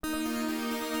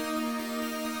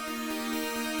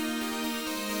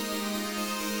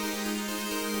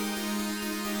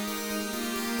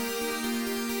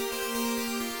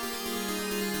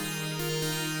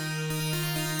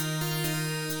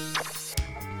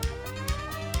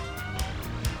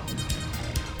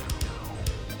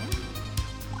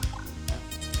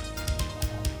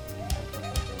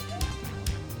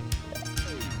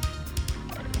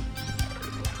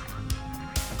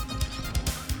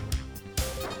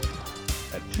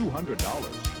$200,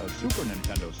 a Super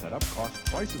Nintendo setup costs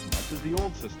twice as much as the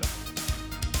old system.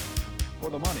 For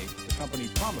the money, the company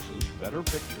promises better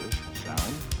pictures,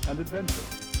 sound, and adventure.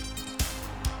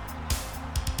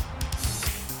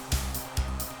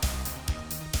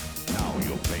 Now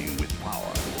you're playing with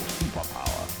power,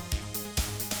 superpower.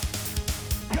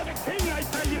 You're the king, I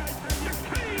tell you! The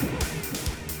king!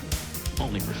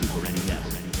 Only for Super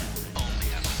NES.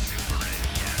 Only on Super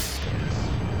NES.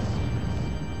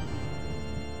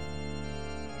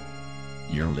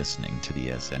 You're listening to the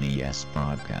SNES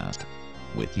broadcast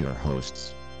with your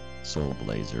hosts, Soul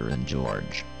Blazer and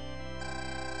George.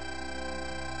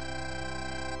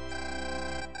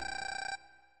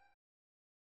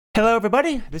 Hello,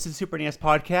 everybody. This is Super NES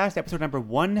Podcast, episode number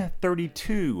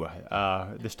 132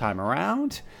 this time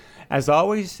around. As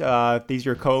always, these are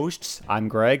your hosts. I'm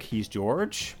Greg. He's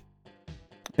George.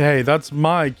 Hey, that's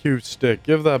my cue stick.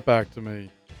 Give that back to me.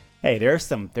 Hey, there are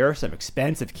some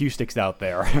expensive cue sticks out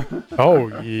there. Oh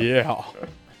yeah.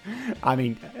 I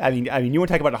mean, you want to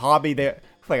talk about a hobby that,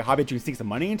 like a hobby that you can sink some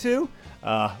money into?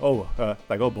 Oh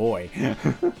boy.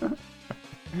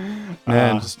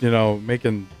 Man, just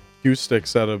making cue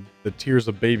sticks out of the tears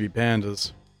of baby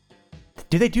pandas.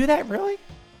 Do they do that really?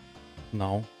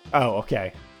 No. Oh,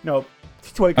 okay. No.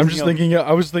 I was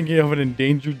thinking of an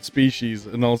endangered species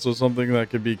and also something that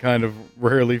could be kind of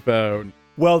rarely found.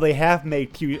 Well, they have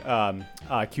made cue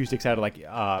sticks out of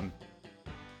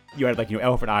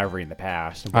elephant ivory in the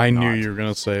past. I knew you were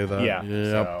gonna say that. Yeah.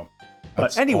 Yep. So,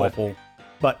 That's awful.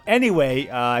 But anyway,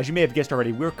 as you may have guessed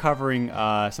already, we're covering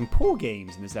some pool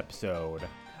games in this episode.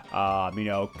 I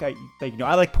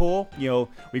like pool.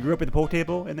 We grew up with the pool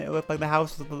table in the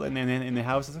house, in the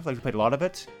house. We played a lot of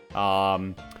it.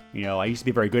 I used to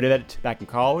be very good at it back in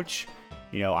college.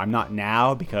 I'm not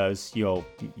now because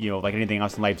like anything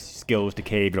else in life, skills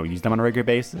decay. We don't use them on a regular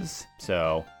basis.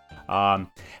 So,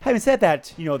 having said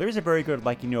that, there's a very good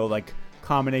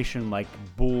combination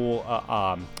pool /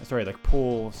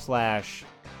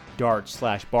 dart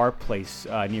 / bar place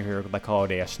near here. I call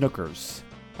it a Snookers.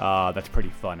 That's pretty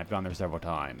fun. I've gone there several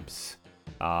times.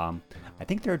 I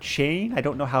think they're a chain. I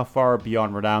don't know how far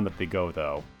beyond Rhode Island that they go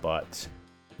though. But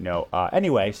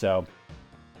anyway, so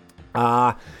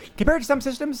compared to some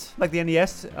systems like the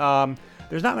NES,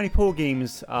 there's not many pool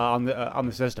games on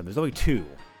the system. There's only two.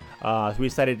 So we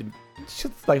decided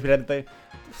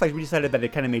that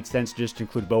it kind of made sense just to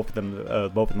include both of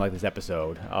them like this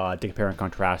episode to compare and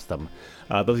contrast them.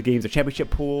 Those games are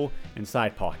Championship Pool and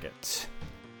Side Pocket.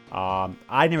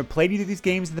 I never played either of these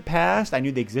games in the past. I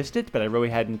knew they existed, but I really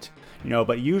hadn't,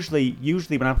 But usually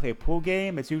when I play a pool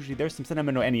game, it's usually there's some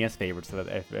sentimental NES favorites that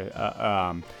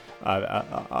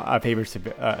favorites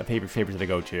that I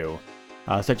go to,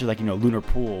 such as Lunar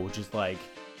Pool, which is like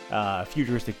a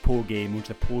futuristic pool game, which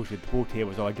the pool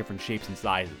table is all different shapes and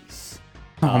sizes.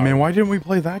 Oh man, why didn't we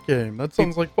play that game? That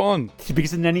sounds like fun.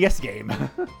 Because it's an NES game.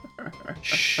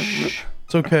 Shh.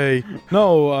 It's okay.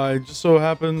 No, it just so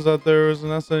happens that there is an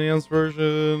SNES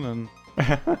version, and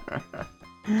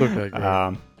it's okay.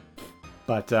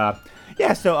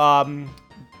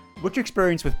 What's your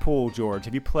experience with pool, George?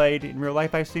 Have you played in real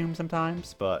life? I assume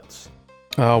sometimes, but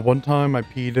one time I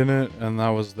peed in it, and that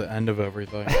was the end of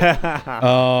everything.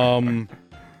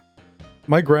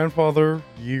 My grandfather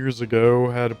years ago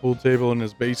had a pool table in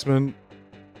his basement,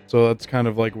 so that's kind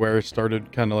of like where I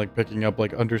started kind of like picking up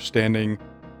like understanding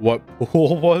what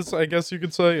pool was, I guess you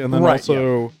could say. And then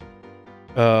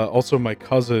also my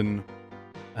cousin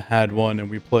had one, and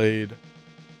we played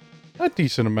a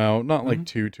decent amount, not like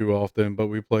too often, but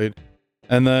we played.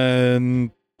 And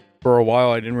then for a while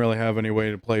I didn't really have any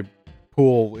way to play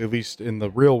pool, at least in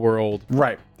the real world.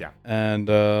 Right. Yeah. And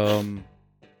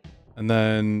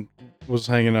then was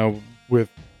hanging out with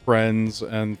friends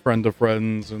and friend of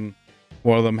friends, and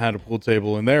one of them had a pool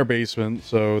table in their basement,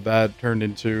 so that turned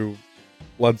into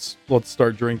let's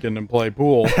start drinking and play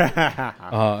pool.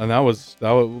 And that was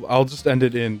I'll just end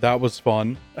it in that was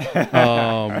fun.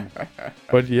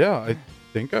 But yeah, I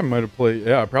think I might have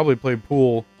I probably played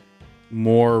pool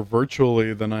more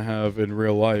virtually than I have in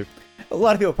real life. A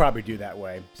lot of people probably do that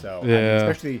way. So yeah.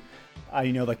 Especially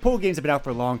pool games have been out for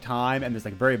a long time, and there's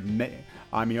and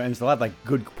there's a lot of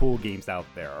good pool games out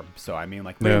there. So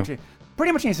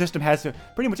pretty much any system has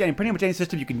pretty much any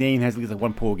system you can name has at least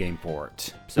one pool game for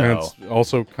it. So and it's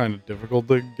also kind of difficult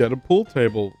to get a pool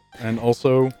table, and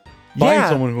also find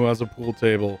someone who has a pool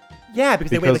table. Yeah,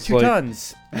 because they weigh like 2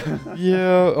 tons.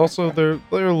 Yeah, also they're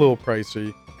a little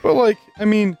pricey. But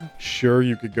sure,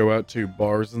 you could go out to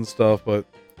bars and stuff, but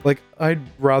I'd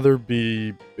rather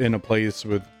be in a place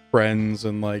with friends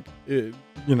and in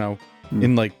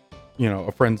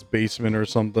a friend's basement or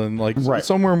something, like Right.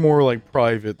 somewhere more like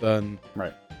private than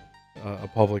Right. a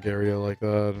public area like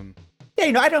that. And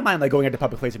Yeah, I don't mind like going out to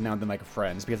public places now and then, like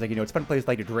friends, because like it's a fun place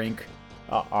like to drink,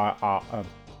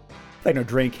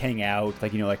 drink, hang out,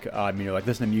 like like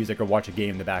listen to music or watch a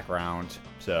game in the background.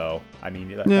 So I mean,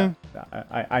 Yeah.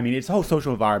 I mean, it's the whole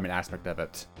social environment aspect of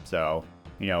it. So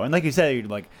and like you said,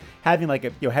 like having like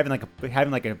a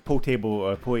having like a pool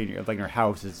table pool in your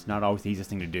house is not always the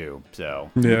easiest thing to do. So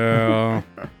yeah,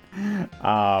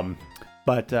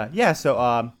 yeah,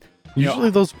 so usually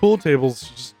those pool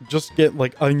tables just get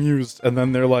like unused, and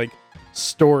then they're like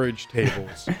storage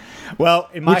tables. well,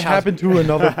 in my Which house, happened to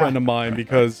another friend of mine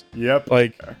because Yep.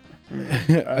 like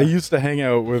I used to hang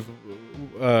out with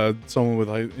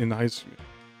someone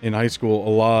in high school a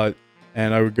lot,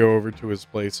 and I would go over to his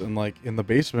place, and like in the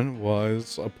basement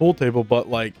was a pool table, but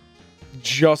like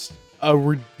just a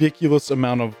ridiculous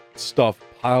amount of stuff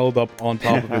piled up on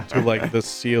top of it to like the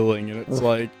ceiling, and it's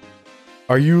like,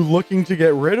 are you looking to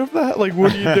get rid of that? Like,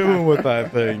 what are you doing with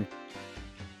that thing?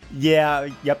 Yeah,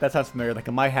 yep, that sounds familiar. Like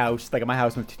in my house, when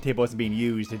the table wasn't being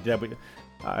used, it wasn't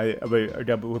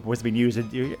being used.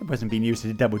 It wasn't being used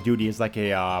to double duty as like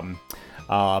a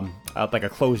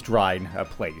clothes drying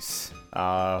place.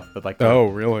 But like Oh,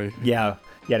 really? yeah,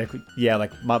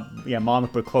 like mom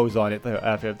would put clothes on it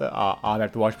after the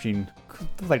washing machine,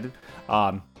 like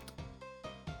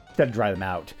to dry them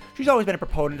out. She's always been a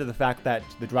proponent of the fact that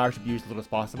the dryer should be used as little as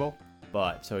possible.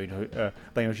 But so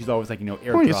she's always like air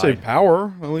Well, you dried. say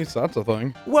power. At least that's a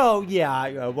thing. Well,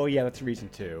 yeah, that's a reason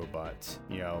too. But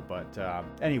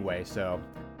anyway, so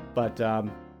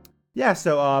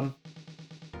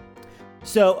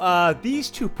these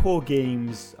two pool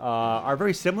games are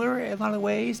very similar in a lot of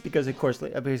ways because of course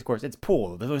it's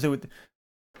pool. There's only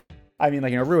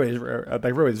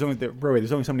there's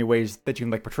only so many ways that you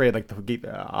can like portray like the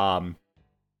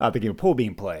game of pool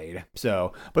being played.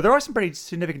 So, but there are some pretty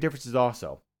significant differences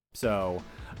also. So,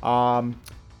 I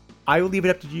will leave it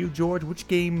up to you, George. Which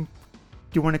game do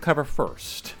you want to cover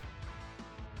first?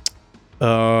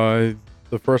 The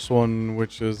first one,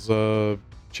 which is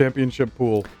Championship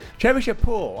Pool. Championship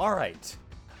Pool. All right.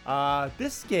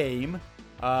 This game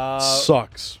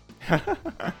Sucks. All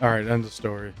right, end of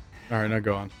story. All right, now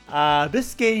go on.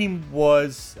 This game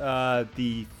was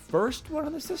the first one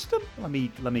on the system. Let me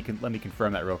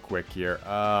confirm that real quick here.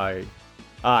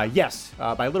 Yes,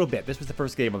 by a little bit. This was the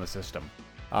first game on the system.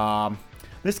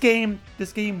 This game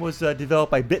was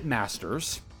developed by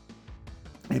Bitmasters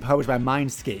and published by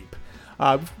Mindscape.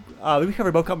 We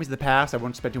covered both companies in the past. I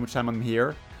won't spend too much time on them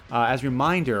here. As a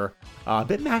reminder,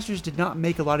 Bitmasters did not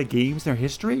make a lot of games in their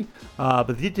history, but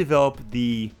they did develop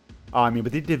the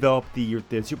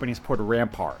Super NES port of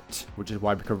Rampart, which is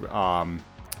why we've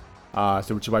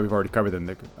already covered them.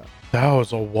 That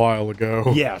was a while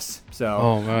ago. Yes. So,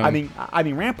 oh man. I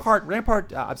mean, Rampart. Rampart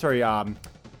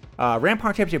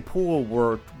Championship Pool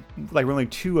were only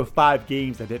 2 of 5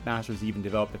 games that Bitmasters even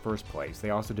developed in the first place.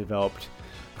 They also developed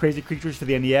Crazy Creatures for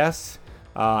the NES,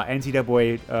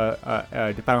 NCAA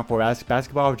the Final Four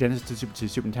Basketball, Genesis to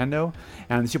Super Nintendo,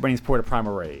 and the Super NES port of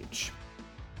Primal Rage.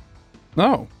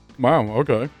 No. Wow.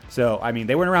 Okay. So,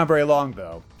 they weren't around very long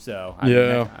though. So,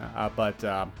 and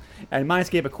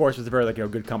Mindscape, of course, was a very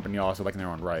good company also, in their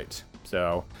own right.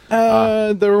 So,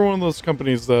 they were one of those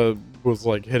companies that was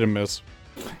hit and miss.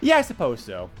 Yeah, I suppose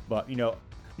so. But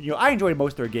I enjoyed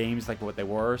most of their games, what they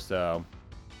were. So,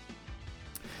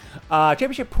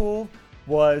 Championship Pool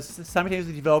was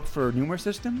simultaneously developed for numerous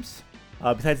systems.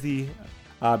 Besides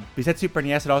Super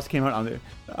NES, it also came out on the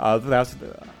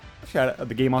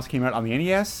game also came out on the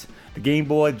NES, the Game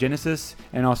Boy, Genesis,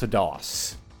 and also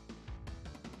DOS.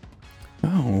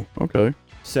 Oh, okay.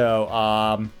 So,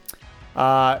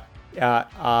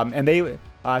 and they went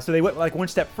one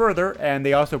step further, and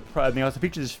they also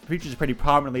features pretty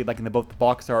prominently, in both the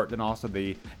box art and also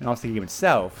the game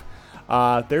itself.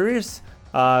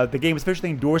 The game is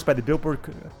officially endorsed by the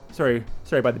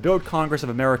by the Build Congress of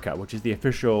America, which is the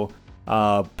official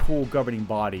pool governing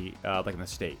body in the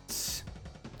States.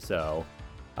 So,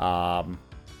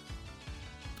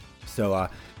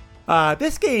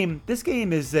 this game is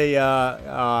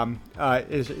a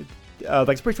it's a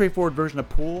pretty straightforward version of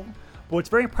pool. But what's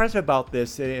very impressive about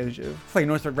this is,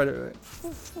 notice the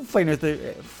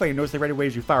right away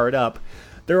as you fire it up,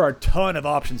 there are a ton of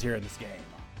options here in this game.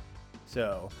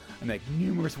 So,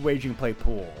 numerous ways you can play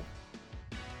pool.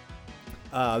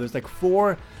 There's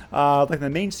 4, in the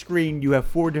main screen, you have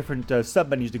 4 different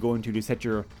sub-menus to go into to set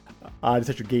your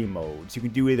game modes. You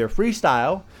can do either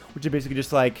freestyle, which is basically just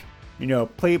play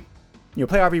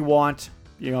however you want.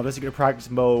 This is a good practice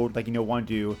mode, want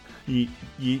to do.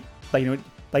 You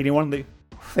want to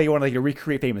like to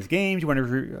recreate famous games, you want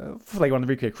to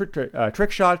recreate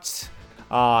trick shots,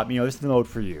 this is the mode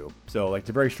for you. So like it's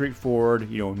a very straightforward,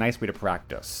 nice way to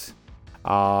practice.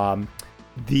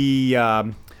 The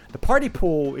party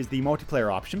pool is the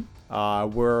multiplayer option,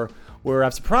 where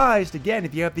I'm surprised again,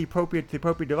 if you have the appropriate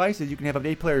devices, you can have up to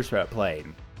 8 players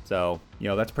playing. So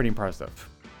that's pretty impressive.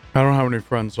 I don't have any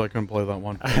friends, so I couldn't play that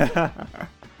one.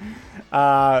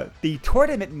 The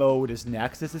tournament mode is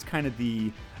next. This is kind of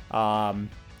the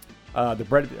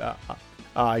bread,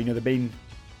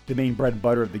 the main bread and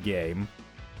butter of the game.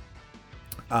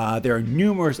 There are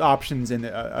numerous options in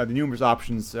like the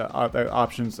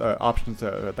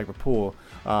pool,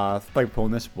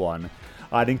 in this one.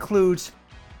 It includes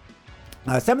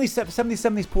some of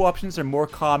these pool options are more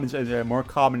common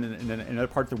in other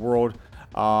parts of the world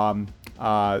than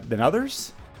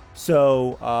others.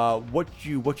 So what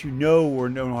you know or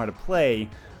know how to play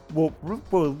will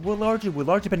largely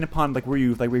depend upon where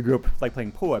you grew up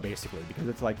playing pool basically, because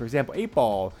it's for example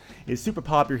 8-ball is super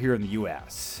popular here in the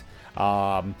U.S.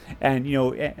 To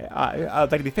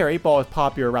be fair, 8-ball is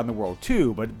popular around the world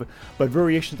too, but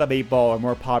variations of 8-ball are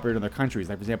more popular in other countries.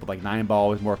 For example,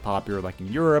 9-ball is more popular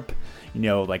in Europe.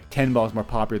 10-ball is more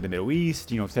popular in the Middle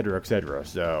East. Et cetera, et cetera.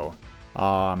 So.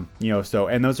 And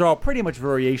those are all pretty much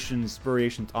variations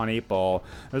on 8-ball.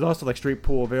 There's also straight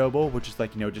pool available, which is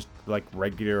just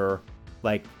regular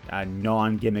a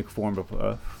non-gimmick form of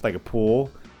a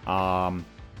pool.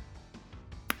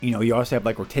 You also have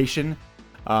rotation,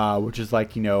 which is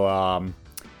which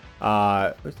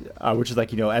is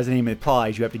as the name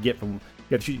implies, you have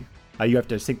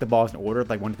to sink the balls in order of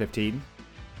 1 to 15.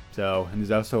 So, and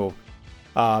there's also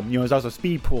there's also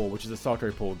speed pool, which is a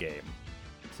solitary pool game.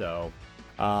 So,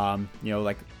 a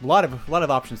lot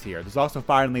of options here. There's also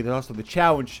the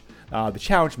challenge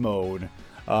mode,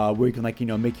 where you can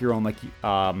make your own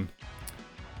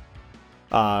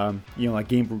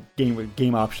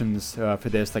game options for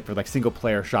this, for single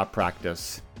player shot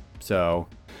practice. So,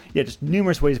 yeah, just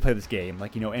numerous ways to play this game.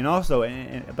 And also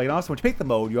when you pick the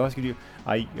mode, you also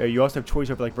have choice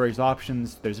over various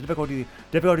options. There's difficulty.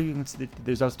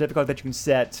 There's also difficulty that you can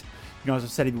set. You can also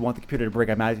set if you want the computer to break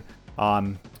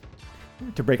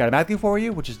automatically for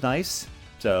you, which is nice.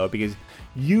 So because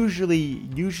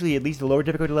usually at least the lower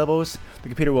difficulty levels, the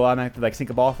computer will automatically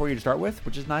sync a ball for you to start with,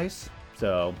 which is nice.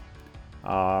 So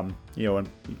and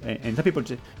some people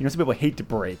hate to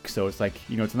break, so it's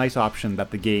it's a nice option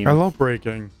that the game. I love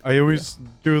breaking. I always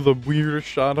do the weirdest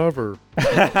shot ever.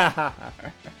 I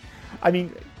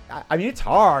mean it's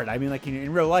hard.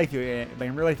 In real life, you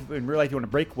want to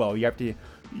break well, you have to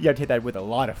hit that with a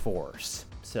lot of force.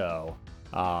 So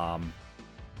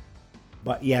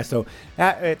but yeah,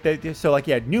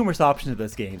 numerous options of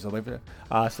this game. So it's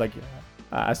a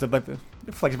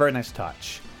very nice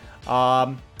touch.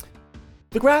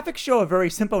 The graphics show a very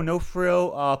simple,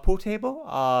 no-frill pool table.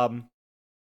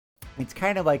 It's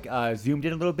kind of zoomed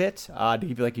in a little bit to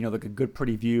give you a good,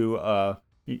 pretty view.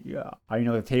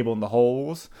 The table and the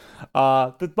holes.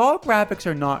 The ball graphics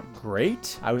are not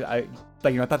great. I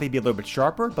thought they'd be a little bit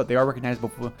sharper, but they are recognizable.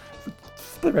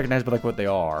 What they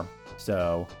are.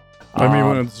 So.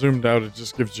 When it's zoomed out, it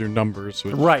just gives you numbers.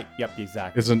 Which right. Yep.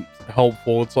 Exactly. Isn't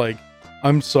helpful. It's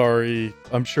I'm sorry.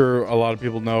 I'm sure a lot of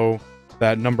people know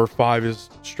that number 5 is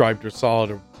striped or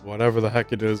solid or whatever the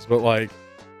heck it is, but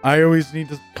I always need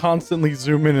to constantly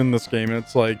zoom in this game, and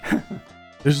it's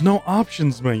there's no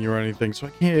options menu or anything, so I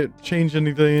can't change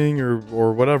anything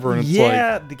or whatever, and it's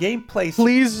the gameplay.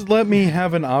 Please let me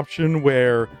have an option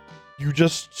where you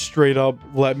just straight up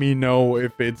let me know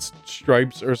if it's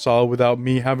stripes or solid without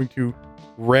me having to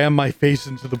ram my face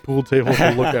into the pool table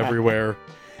to look everywhere.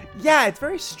 Yeah, it's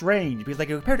very strange because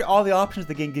compared to all the options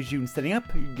the game gives you in setting up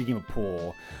your game of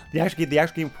pool, the actual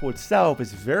game of pool itself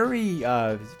is very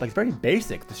very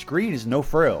basic. The screen is no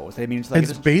frills.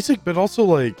 It's basic, but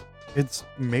also it's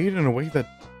made in a way that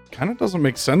kind of doesn't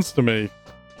make sense to me.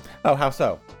 Oh, how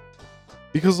so?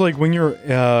 Because when you're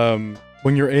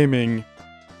aiming,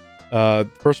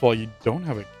 first of all, you don't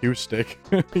have a cue stick.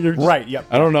 You're just, right. Yep.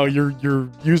 I don't know. You're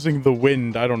using the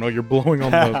wind. I don't know. You're blowing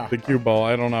on the cue ball.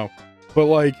 I don't know.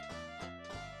 But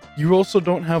you also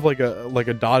don't have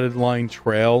a dotted line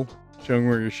trail showing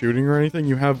where you're shooting or anything.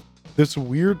 You have this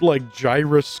weird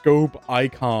gyroscope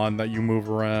icon that you move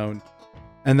around,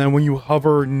 and then when you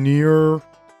hover near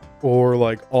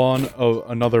or on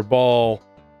another ball,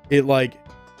 it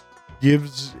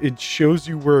shows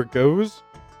you where it goes.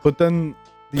 But then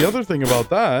the other thing about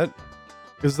that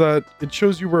is that it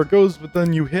shows you where it goes, but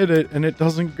then you hit it and it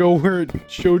doesn't go where it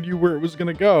showed you where it was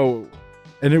gonna go.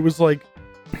 And it was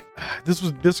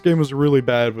this game was really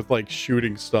bad with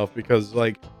shooting stuff, because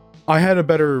I had a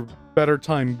better better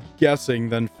time guessing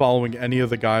than following any of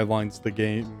the guidelines the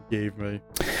game gave me.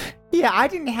 Yeah, I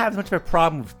didn't have as much of a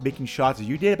problem with making shots as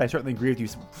you did, but I certainly agree with you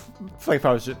as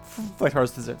far as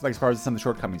some of the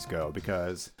shortcomings go,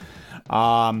 because,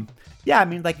 yeah, I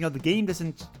mean, like, you know, the game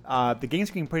doesn't, the game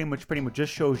screen pretty much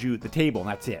just shows you the table, and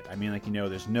that's it. I mean, like, you know,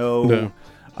 there's no,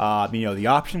 you know, the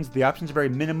options are very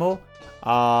minimal.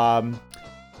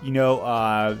 You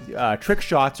know, trick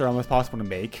shots are almost possible to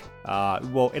make.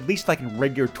 Well, at least like in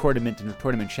regular tournament and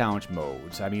tournament challenge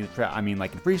modes. I mean,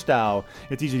 like in freestyle,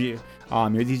 it's easy.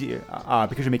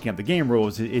 Because you're making up the game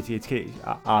rules. It's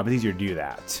easier to do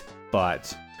that.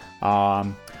 But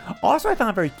also, I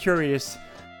found it very curious.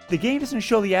 The game doesn't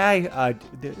show the AI,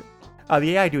 the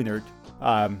AI doing their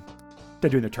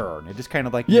turn. It just kind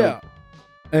of like and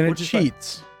it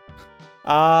cheats.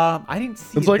 I didn't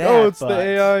see. It's like, that, it's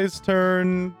the AI's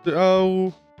turn.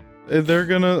 Oh, they're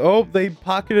gonna. Oh, they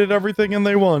pocketed everything and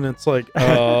they won. It's like,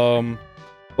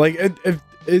 like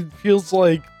it feels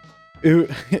like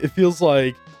it feels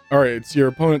like. All right, it's your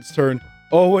opponent's turn.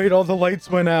 Oh wait, all the lights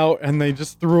went out and they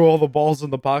just threw all the balls in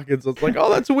the pockets. It's like,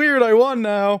 oh, that's weird. I won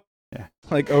now. Yeah.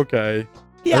 Like, okay.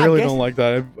 Yeah, I really don't like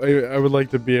that. I would like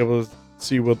to be able to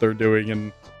see what they're doing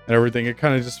and everything. It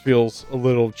kind of just feels a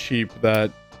little cheap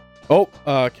that. Oh,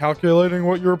 calculating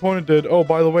what your opponent did. Oh,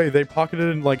 by the way, they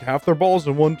pocketed like half their balls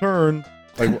in one turn.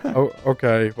 Like, oh,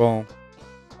 okay, well,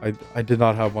 I did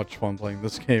not have much fun playing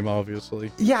this game,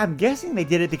 obviously. Yeah, I'm guessing they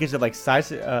did it because of like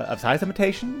size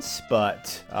limitations,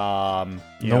 but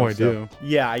no idea. So,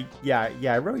 yeah,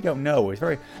 I really don't know. It's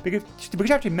very because you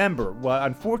have to remember. Well,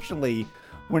 unfortunately,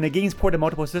 when a game's ported to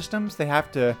multiple systems, they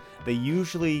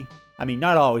usually, I mean,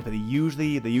 not always, but they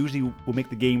usually will make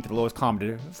the game for the lowest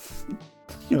common.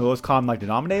 Lowest common like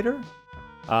denominator,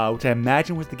 which I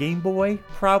imagine was the Game Boy,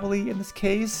 probably in this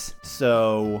case.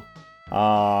 So,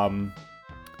 yeah,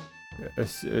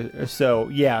 if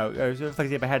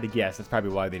I had to guess, that's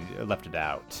probably why they left it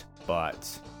out.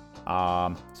 But,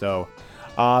 yeah.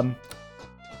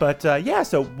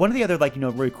 So one of the other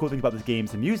really cool things about this game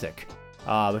is the music.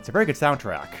 It's a very good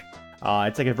soundtrack.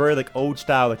 It's like a very like old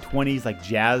style, like 20s like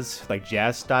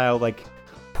jazz style like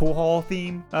pool hall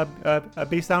theme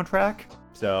based soundtrack.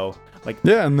 So, like...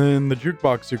 Yeah, and then the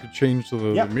jukebox, you could change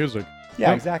the music.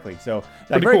 Yeah, exactly. So,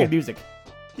 like, very good music.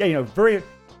 Yeah, you know, very...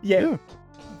 Yeah,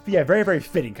 very, very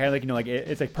fitting. Kind of like, you know, like,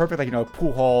 it's like perfect, like, you know,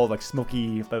 pool hall, like,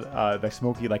 smoky,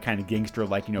 like, kind of gangster,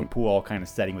 like, you know, pool hall kind of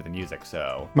setting with the music,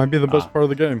 so... Might be the best part of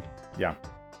the game. Yeah.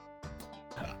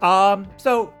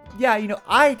 So, yeah, you know,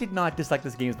 I did not dislike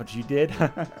this game as much as you did. You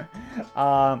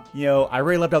know, I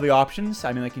really loved all the options.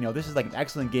 I mean, like, you know, this is like an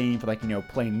excellent game for like, you know,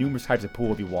 playing numerous types of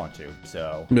pool if you want to.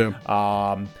 So,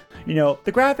 yeah. You know,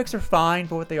 the graphics are fine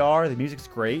for what they are. The music's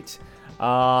great.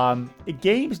 The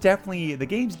game's definitely,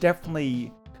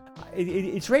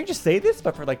 it's strange to say this,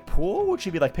 but for like pool, which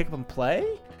should be like pick up and play,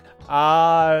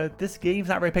 this game's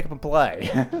not very pick up and play.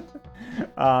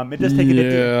 It does take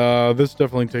this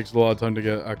definitely takes a lot of time to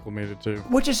get acclimated to.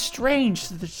 Which is strange.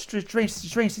 Strange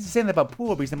to say that about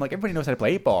pool because I'm like everybody knows how to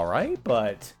play 8-ball, right?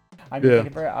 But I mean,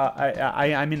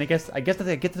 I mean, I guess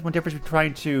there's one difference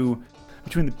between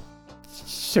the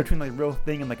real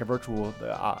thing and like a virtual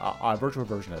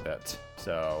version of it.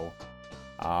 So,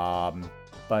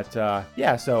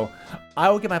 yeah. So I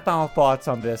will get my final thoughts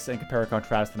on this and compare and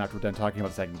contrast them after we're done talking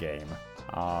about the second game.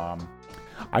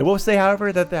 I will say,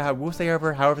 however, that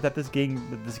this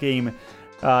game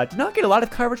did not get a lot of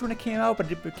coverage when it came out, but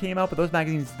those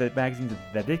magazines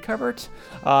that did cover it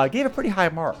gave it pretty high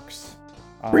marks.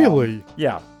 Really?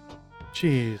 Yeah.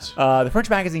 Jeez. The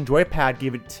French magazine Joypad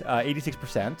gave it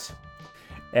 86%,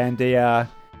 and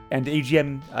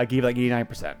AGM gave it like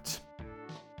 89%.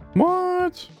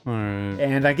 What? All right.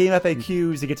 And on Game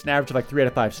FAQs, it gets an average of like 3 out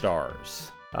of 5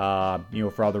 stars. You know,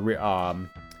 for all the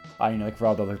for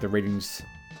all the ratings,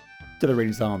 to the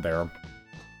ratings on there.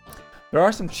 There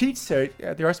are some cheats.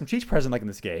 Present, like in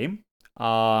this game.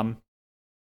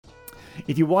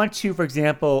 If you want to, for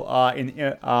example, in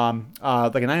like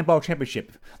a 9-ball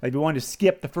championship, like if you want to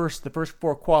skip the first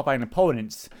 4 qualifying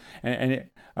opponents, and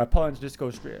opponents just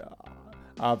go straight,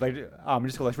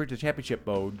 just go straight to the championship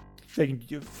mode. They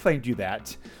can do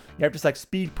that. You have just like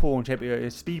speed pool and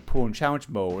challenge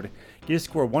mode. You just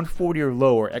score 140 or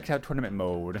lower, X out tournament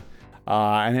mode,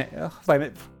 and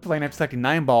then playing after selecting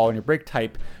 9-ball and your break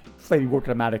type, playing work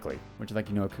automatically, which is like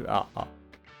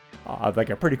like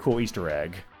a pretty cool Easter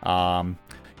egg.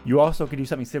 You also can do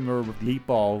something similar with the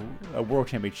 8-ball World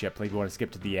Championship, like if you want to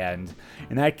skip to the end.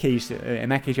 In that case, you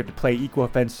have to play equal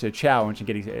offense to challenge and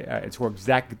get score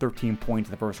exactly 13 points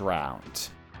in the first round.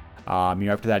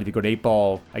 After that, if you go to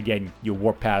 8-ball, again, you'll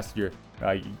warp past your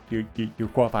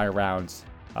qualifying rounds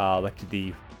like to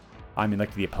the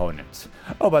opponent.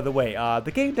 Oh, by the way,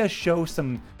 the game does show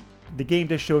some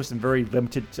very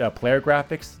limited player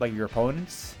graphics, like your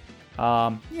opponents.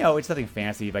 It's nothing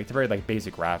fancy, like it's very like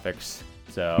basic graphics.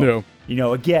 So,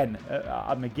 again,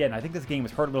 I think this game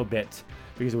was hurt a little bit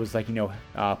because it was like,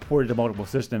 ported to multiple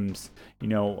systems,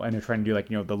 and they're trying to do like,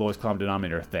 the lowest common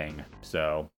denominator thing.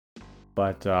 So,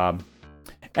 but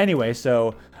anyway,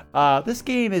 so this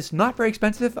game is not very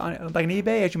expensive on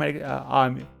eBay, as you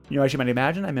might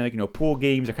imagine. I mean, like, pool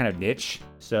games are kind of niche,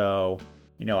 so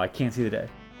I can't see the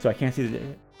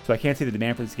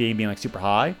demand for this game being like super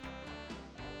high.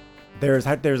 There's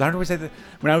 127.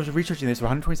 When I was researching this, there were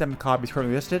 127 copies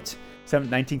currently listed.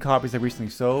 19 copies have recently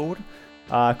sold.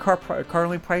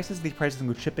 Cart-only prices. These prices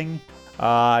include shipping. You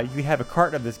can have a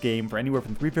cart of this game for anywhere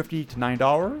from $3.50 to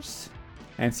 $9,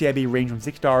 and CIB range from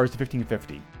 $6 to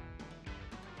 $15.50.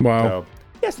 Wow.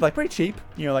 So, so like pretty cheap.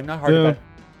 Like not hard to.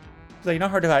 It's like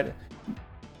not hard to add.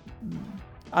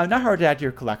 Not hard to add to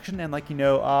your collection, and like for and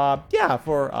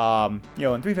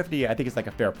 $3.50, I think it's like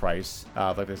a fair price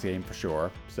like this game for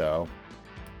sure. So,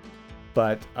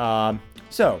 but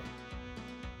so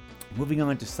moving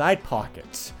on to side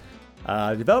pockets.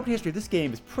 The development history of this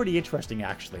game is pretty interesting,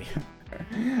 actually.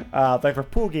 Like for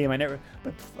pool game, I never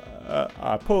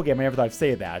thought I'd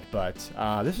say that, but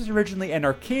this was originally an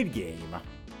arcade game.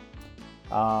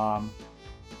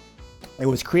 It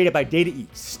was created by Data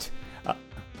East.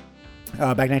 Back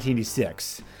in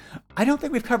 1986. I don't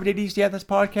think we've covered Data East yet in this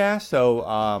podcast, so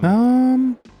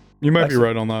you might be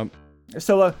right on that.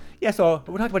 So we'll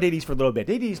talk about Data East for a little bit.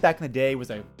 Data East back in the day was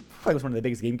one of the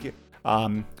biggest game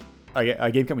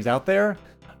companies out there.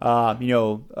 A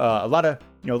lot of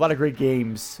great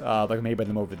games like made by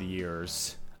them over the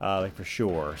years, like for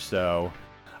sure. So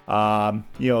they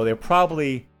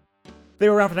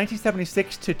were around from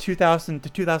 1976 to 2000 to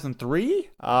 2003.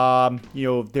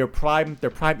 Their prime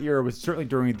era was certainly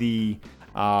during the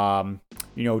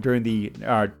during the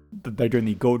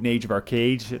golden age of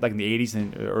arcades, like in the 80s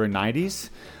and or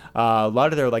 90s. A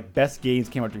lot of their like best games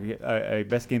came out during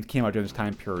this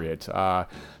time period.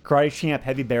 Karate Champ,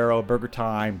 Heavy Barrel, Burger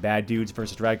Time, Bad Dudes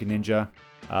vs. Dragon Ninja,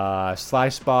 Sly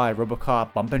Spy,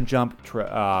 RoboCop, Bump and Jump,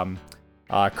 Karnov.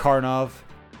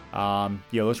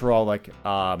 Those were all like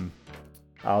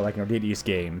Data East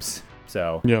games.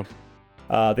 So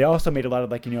they also made a lot of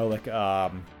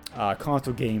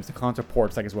console games, the console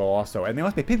ports like as well also, and they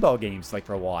also made pinball games like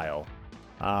for a while.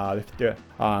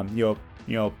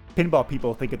 Pinball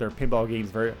people think that their pinball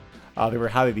games very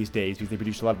highly these days because they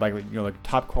produce a lot of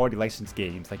top quality licensed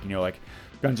games like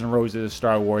Guns N' Roses,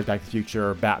 Star Wars, Back to the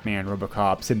Future, Batman,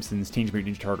 RoboCop, Simpsons, Teenage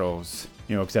Mutant Ninja Turtles,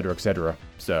 etc., etc.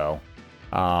 So,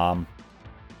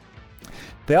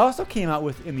 they also came out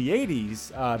with in the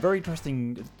 80s very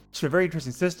interesting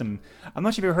system. I'm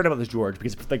not sure if you've ever heard about this, George,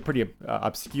 because it's like pretty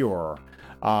obscure.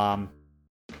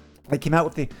 They came out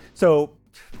with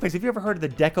have you ever heard of the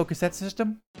Deco cassette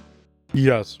system?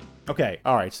 Yes. Okay,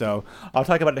 all right, so I'll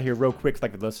talk about it here real quick,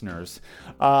 like the listeners.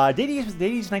 Data East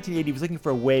 1980 was looking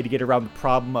for a way to get around the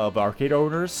problem of arcade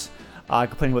owners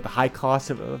complaining about the high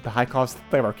cost of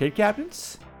arcade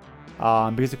cabinets.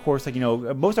 Because of course,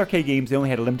 most arcade games, they only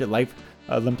had a limited life.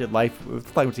 Once the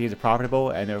games are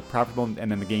profitable, and they're profitable,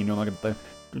 and then the game no longer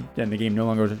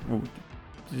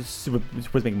was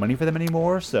supposed to make money for them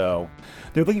anymore. So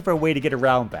they're looking for a way to get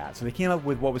around that. So they came up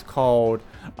with what was called,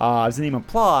 as the name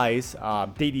implies,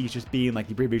 Data East just being like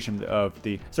the abbreviation of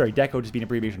Deco just being an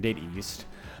abbreviation of Data East.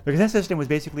 The cassette system was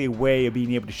basically a way of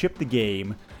being able to ship the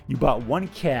game. You bought one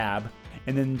cab,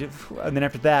 and then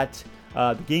after that,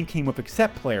 the game came with a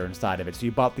cassette player inside of it. So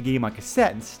you bought the game on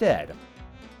cassette instead.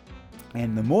 And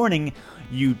in the morning,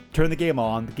 you turn the game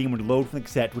on. The game would load from the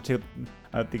cassette, which took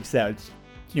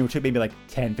maybe like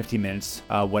 10, 15 minutes,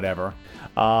 whatever.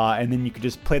 And then you could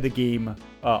just play the game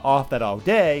off that all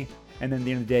day. And then at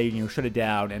the end of the day, shut it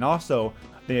down. And also,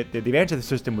 the advantage of the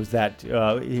system was that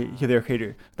the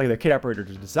arcade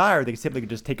operator's desire, they simply could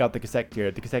just take out the cassette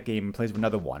game and play with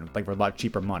another one, like for a lot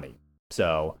cheaper money.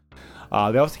 So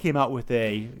they also came out with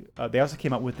a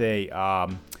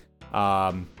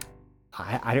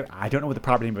I don't know what the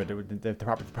proper name of it. The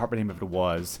proper name of it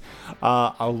was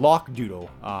a lock doodle.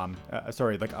 What?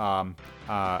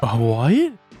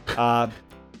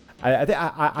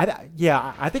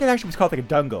 I think it actually was called like a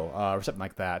dungo or something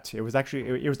like that. It was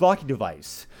actually it was a locking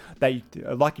device that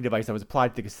was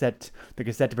applied to the cassette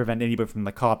to prevent anybody from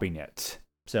like copying it.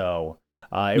 So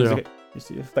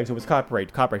it was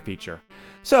copyright feature.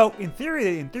 So in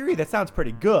theory that sounds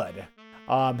pretty good.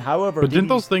 However, But didn't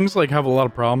those things like have a lot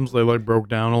of problems? They like broke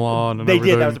down a lot. And they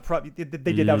everything? did. That was a problem. They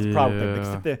did. That was a problem.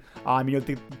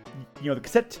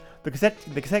 The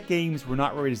cassette games were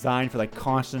not really designed for like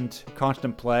constant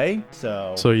play.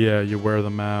 So yeah, you wear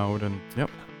them out, and yep.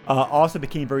 Also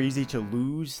became very easy to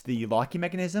lose the locking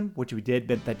mechanism, which we did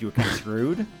meant that you were kind of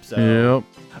screwed. So, Yep.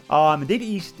 and Data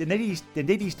East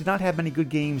did not have many good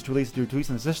games to release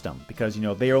on the system because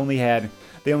they only had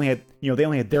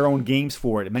their own games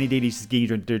for it. And many Data East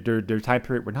games during their time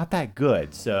period were not that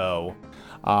good. So,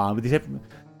 the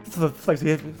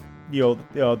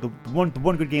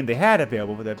one good game they had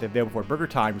available for Burger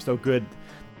Time was so good.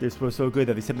 This was so good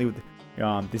that they simply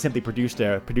produced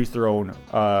their own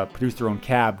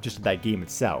cab just in that game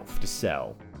itself to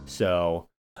sell. So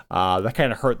that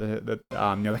kind of hurt that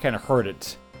kind of hurt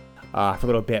it for a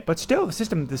little bit. But still, the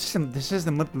system limped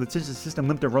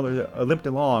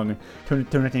along to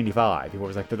 1995 before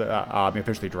it was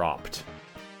officially dropped.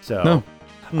 So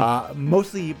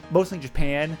mostly in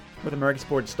Japan. North American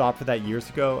sports stopped for that years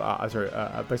ago.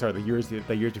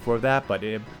 The years before that. But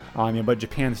but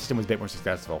Japan, the system was a bit more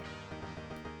successful.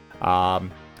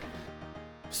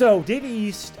 So Data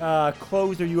East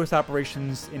closed their U.S.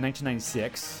 operations in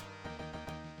 1996.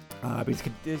 Because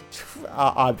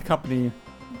the company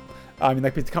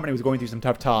was going through some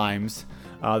tough times.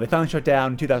 They finally shut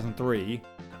down in 2003.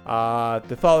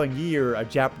 The following year, a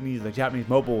Japanese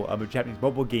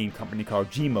mobile game company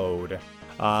called Gmode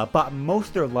bought most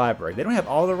of their library. They don't have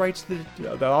all the rights to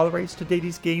Data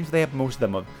East games. They have most of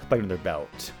them under their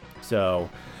belt. So,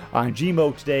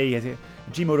 Gmode today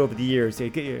over the years, I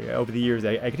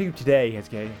continue today has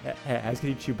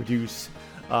continued to produce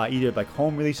either like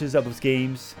home releases of those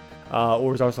games,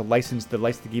 or has also licensed the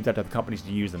games out to the companies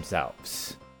to use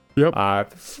themselves. Yep.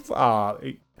 For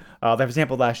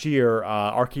example, last year,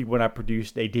 Arcade One Up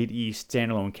produced a Data East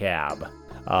standalone cab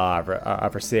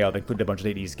for sale that included a bunch of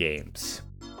Data East games.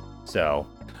 So,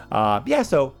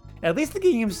 so at least the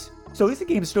games. So at least the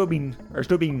games are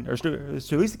still being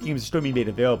made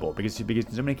available because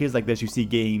in so many cases like this, you see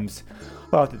games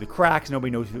fall through the cracks. Nobody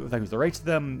knows who's the rights to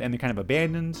them, and they're kind of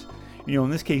abandoned. In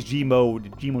this case,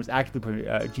 Gmode's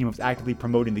actively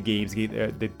promoting the games,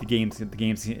 and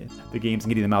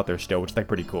getting them out there still, which is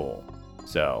pretty cool.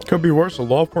 So could be worse. A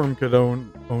law firm could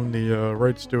own the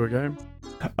rights to a game.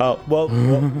 Well,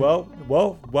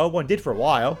 one did for a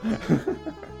while.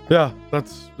 Yeah,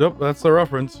 that's the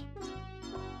reference.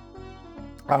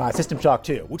 System Shock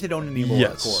 2, which they don't anymore,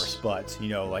 yes. Of course. But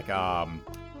now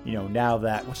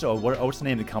that what's the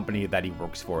name of the company that he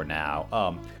works for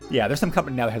now? There's some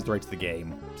company now that has the rights to the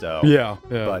game. So yeah.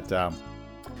 But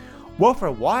for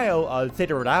a while, the state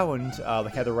of Rhode Island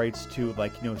had the rights to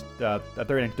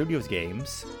 39 Studios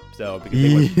games. So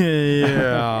because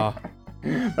yeah.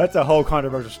 That's a whole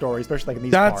controversial story, especially in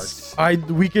these parts.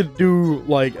 We could do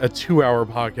like a 2-hour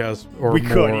podcast or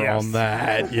more on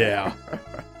that. Yeah.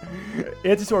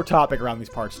 It's a sore topic around these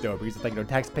parts, though, because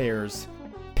taxpayers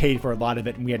paid for a lot of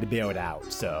it, and we had to bail it out.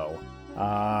 So,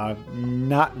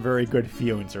 not very good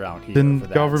feelings around here. Then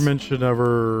government should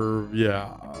never.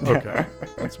 Yeah. Okay.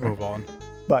 Let's move on.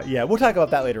 But yeah, we'll talk about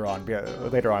that later on.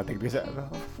 I think, because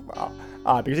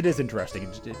it is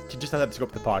interesting to just have that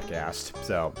scope of the podcast.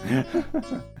 So,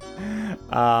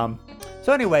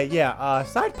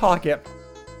 Side Pocket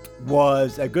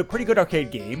was a pretty good arcade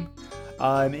game.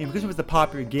 And because it was a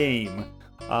popular game,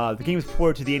 the game was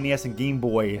ported to the NES and Game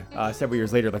Boy several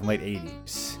years later, like in the late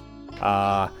 80s.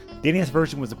 The NES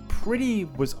version was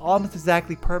almost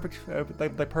exactly perfect,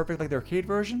 like the arcade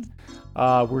version,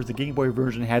 whereas the Game Boy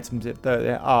version had some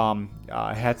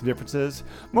differences.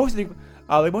 Mostly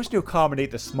to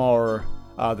accommodate the smaller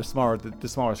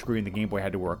screen the Game Boy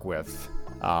had to work with.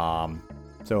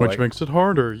 Which makes it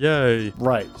harder. Yay!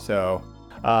 Right. So.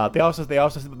 They also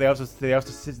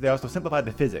simplified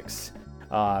the physics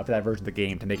for that version of the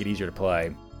game to make it easier to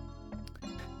play.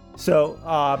 So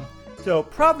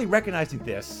probably recognizing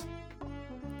this,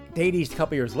 Data East a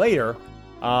couple years later,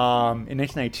 in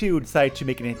 1992, decided to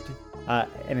make an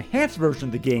enhanced version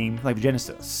of the game like the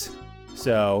Genesis.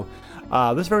 So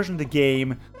this version of the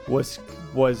game was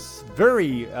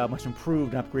very much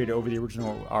improved and upgraded over the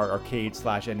original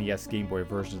arcade/NES Game Boy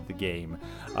versions of the game.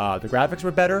 The graphics were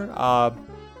better,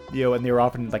 and they were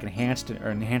often enhanced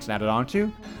and added onto.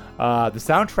 The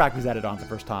soundtrack was added on the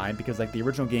first time because the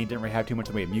original game didn't really have too much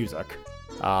in the way of music.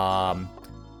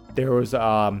 There was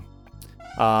the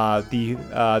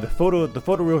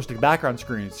photorealistic background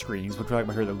screens, which we'll talk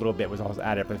about here in a little bit, was also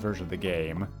added for the version of the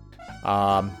game.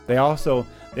 They also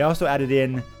added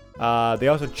in. They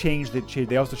also changed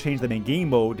the main game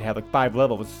mode to have 5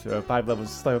 levels, slightly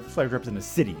representing the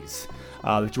cities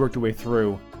that you worked your way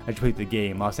through as you play the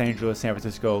game. Los Angeles, San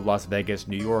Francisco, Las Vegas,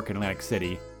 New York, and Atlantic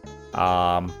City.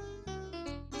 And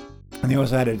they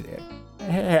also had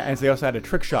a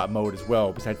trick shot mode as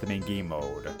well, besides the main game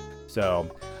mode. So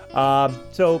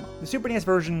the Super NES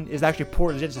version is actually a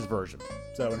port of the Genesis version.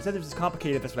 So when I said this was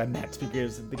complicated, that's what I meant,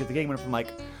 because the game went from like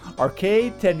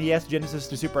arcade to NES, Genesis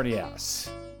to Super NES.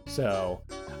 So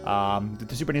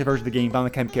the Super NES version of the game finally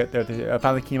came out in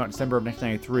December of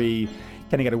 1993,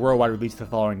 kind of got a worldwide release the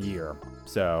following year.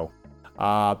 So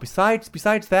besides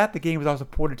that, the game was also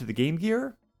ported to the Game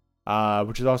Gear,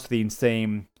 which is also the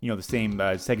same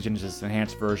Sega Genesis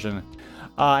enhanced version.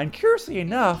 And curiously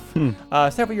enough,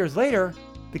 several years later,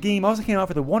 the game also came out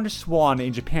for the Wonder Swan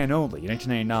in Japan only in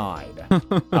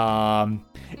 1999.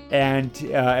 And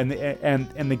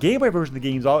the Game Boy version of the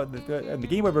game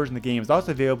is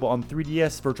also available on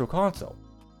 3DS Virtual Console.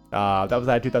 That was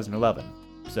out in 2011.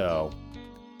 So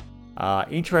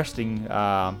interesting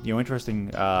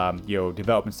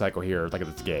development cycle here, like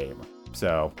of this game.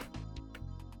 So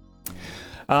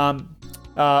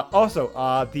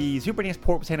also the Super NES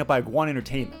port was handled by Iguana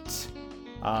Entertainment.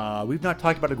 We've not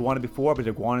talked about Iguana before, but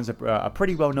Iguana is a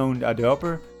pretty well-known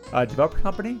developer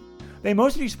company. They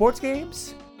mostly do sports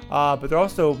games, but they're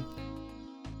also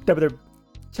they're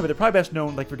probably best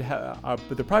known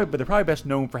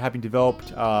for having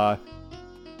developed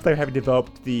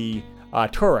the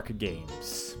Turok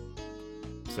games.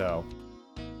 So,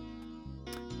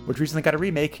 which recently got a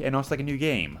remake and also like a new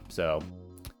game. So,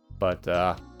 but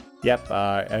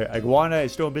Iguana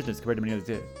is still in business compared to many of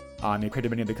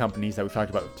the companies that we've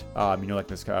talked about, like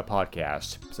this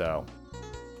podcast.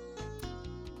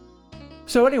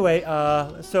 So anyway,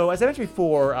 so as I mentioned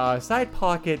before, Side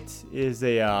Pocket is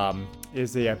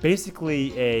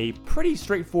basically a pretty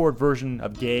straightforward version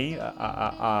of game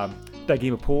of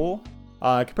pool.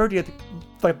 Compared to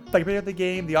the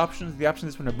game, the options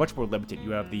this one are much more limited.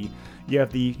 You have the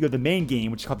main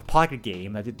game, which is called the Pocket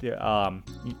game. It's the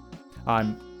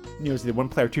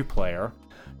 1-player, 2-player.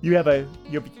 You have a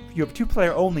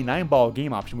 2-player only 9-ball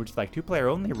game option, which is like 2-player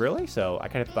only, really. So I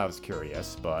kind of thought I was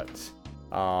curious, but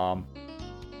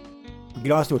you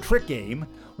can also do a trick game,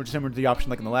 which is similar to the option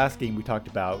like in the last game we talked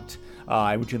about,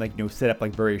 which you set up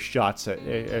like various shots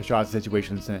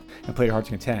situations and play to heart's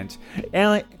content. And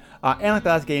like the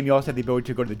last game, you also have the ability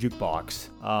to go to the jukebox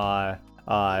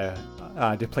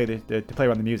to play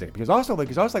around the music. Because also like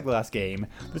the last game,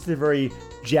 this is a very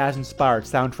jazz-inspired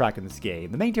soundtrack in this game.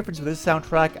 The main difference with this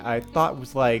soundtrack, I thought,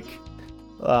 was like,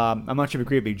 I'm not sure if you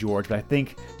agree with me, George, but I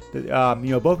think that,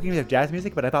 both games have jazz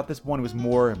music, but I thought this one was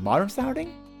more modern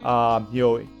sounding.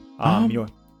 Okay,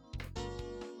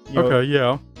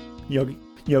 yeah.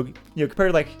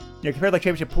 Compared to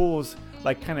Championship Pool's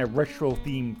like kind of retro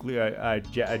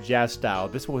themed jazz style,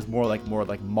 this one was more like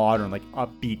modern, like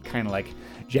upbeat, kind of like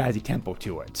jazzy tempo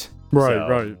to it.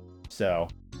 Right. So,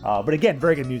 but again,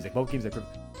 very good music. Both games have both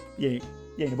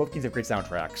games have great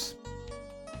soundtracks.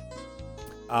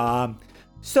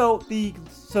 So the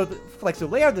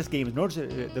layout of this game is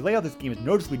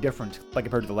noticeably different, like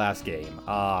compared to the last game.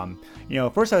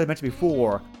 First, as I mentioned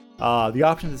before, the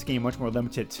options of this game are much more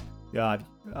limited. You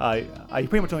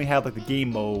pretty much only have like the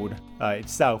game mode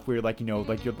itself, where you're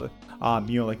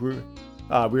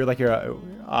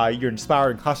an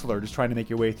inspiring hustler just trying to make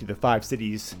your way through the 5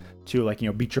 cities to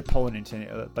beat your opponent in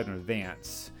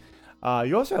advance.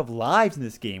 You also have lives in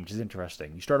this game, which is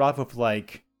interesting. You start off with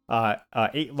 8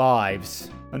 lives.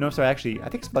 Oh no, sorry, actually, I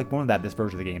think it's like more than that in this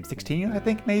version of the game. 16, I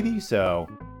think, maybe. So,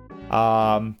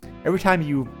 every time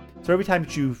you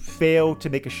fail to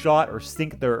make a shot or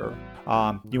sink or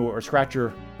scratch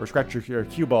your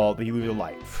cue ball, then you lose a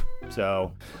life.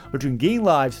 So, but you can gain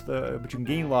lives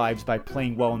by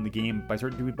playing well in the game by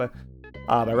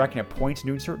racking up points and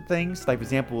doing certain things. Like for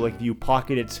example, like if you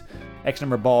pocketed X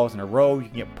number of balls in a row, you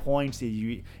can get points.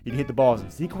 You can hit the balls in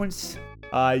sequence.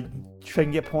 You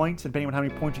can get points, and depending on how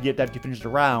many points you get after you finish the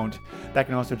round, that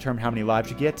can also determine how many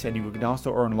lives you get, and you can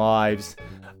also earn lives.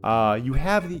 You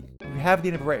have the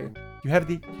end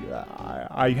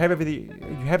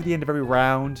of every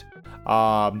round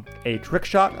a trick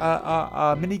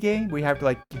shot mini game. We have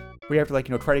to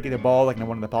try to get the ball like in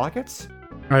one of the pockets.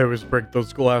 I always break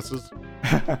those glasses.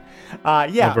 Yeah.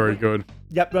 Not very good.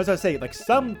 Yep, as I was saying,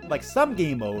 some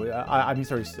game mode.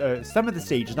 Some of the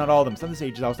stages, not all of them. Some of the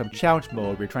stages also have challenge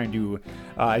mode. We're trying to,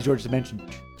 as George just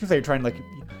mentioned, you're trying to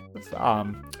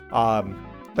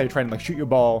shoot your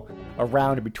ball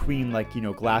around in between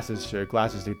glasses to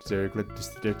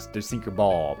sink your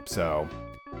ball. So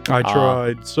I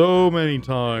tried so many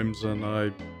times, and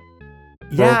I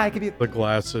it could be the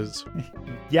glasses.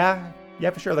 Yeah,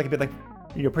 for sure. Like a bit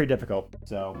pretty difficult.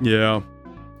 So yeah.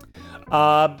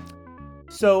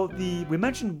 So we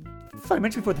mentioned. I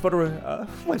mentioned before the photo.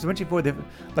 Like I mentioned before the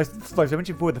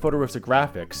photorealistic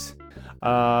graphics.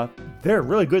 They're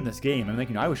really good in this game. I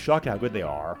mean, I was shocked at how good they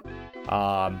are.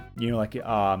 The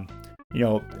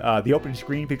opening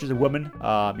screen features a woman.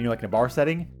 Like in a bar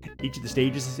setting. Each of the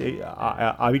stages,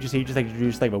 like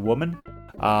introduce like a woman.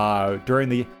 During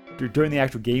the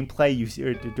actual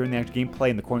gameplay,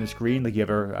 in the corner of the screen, like you have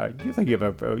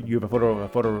a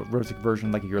photorealistic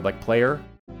version, like your like player,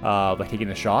 like taking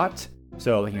a shot.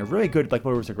 So like really good like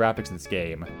photorealistic graphics in this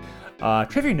game.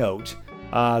 Trivia note: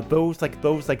 those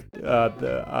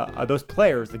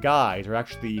players, the guys, are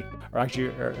actually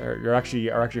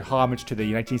homage to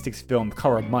the 1960s film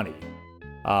Color of Money.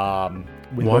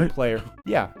 With one player,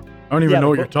 yeah. I don't even know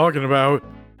what you're talking about.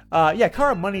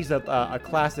 Color of Money's a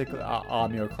classic,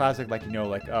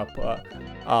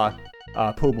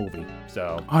 pool movie.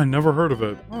 So I never heard of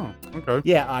it. Oh, okay.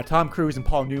 Yeah, Tom Cruise and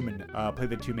Paul Newman play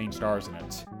the two main stars in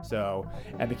it. So,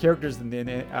 and the characters so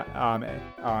the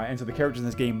characters in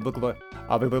this game look like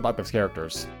those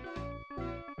characters.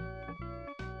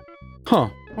 Huh.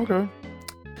 Okay.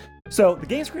 So the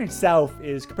game screen itself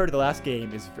is, compared to the last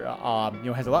game, has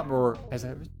a lot more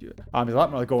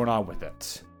going on with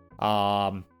it.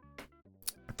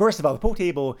 First of all, the pool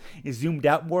table is zoomed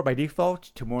out more by default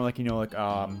to more like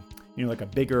a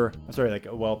bigger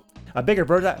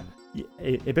bird's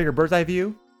eye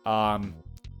view. Like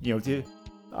you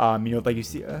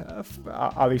see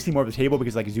more of the table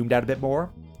because like zoomed out a bit more.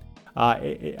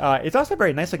 It's also a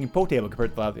very nice looking pool table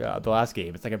compared to the last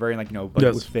game. It's like a very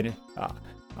wood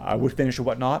finish or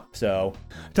whatnot. So,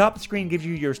 top of the screen gives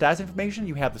you your stats information.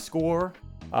 You have the score,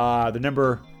 the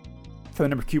number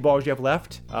of cue balls you have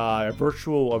left, a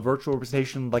virtual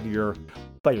representation like your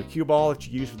cue ball that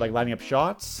you use for like lining up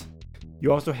shots.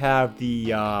 You also have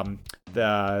the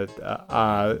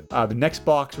next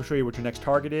box will show you what your next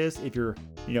target is if you're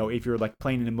like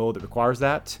playing in a mode that requires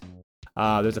that.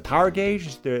 There's a power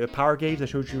gauge. The power gauge that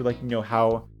shows you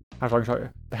how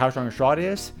strong a shot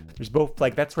is. There's both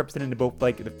like that's represented in both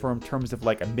like in terms of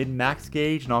like a min-max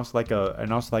gauge and also like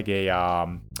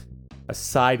a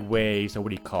sideways, so what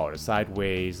do you call it? A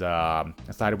sideways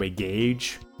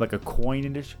gauge, like a coin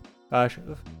in this,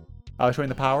 showing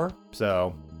the power.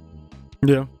 So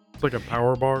yeah, it's like a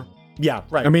power bar. Yeah,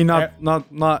 right. I mean, not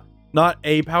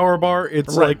a power bar.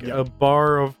 It's right, like a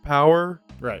bar of power.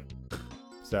 Right.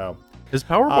 So is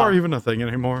power bar even a thing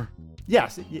anymore?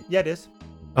 Yes. Yeah, it is.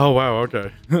 Oh wow. Okay.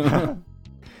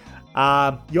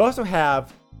 You also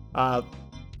have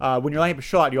when you're lining up a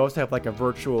shot, you also have like a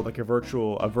virtual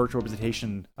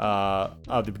representation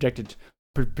of the projected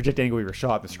angle of your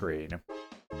shot on the screen.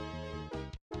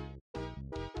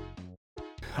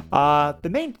 All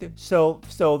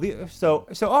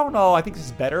in all, I think this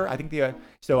is better. I think the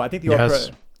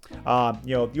yes.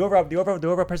 The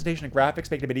overall presentation and graphics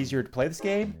make it a bit easier to play this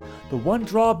game. The one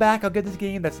drawback I'll give this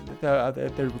game, that's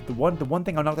the one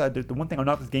thing I'll knock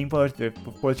this game for the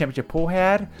championship pool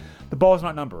had, the ball is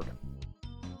not numbered.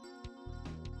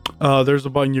 There's a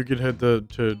button you could hit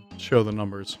to show the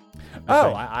numbers.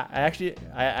 I actually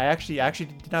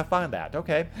did not find that.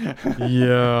 Okay.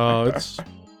 Yeah,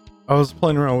 I was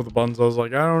playing around with the buttons. I was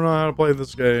like, I don't know how to play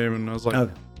this game, and I was like,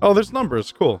 oh, there's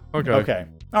numbers. Cool. Okay. Okay.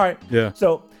 All right. Yeah.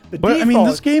 So I mean,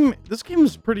 this game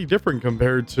is pretty different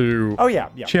compared to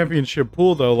Championship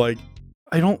Pool, though. Like,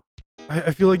 I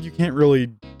feel like you can't really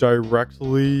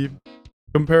directly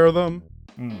compare them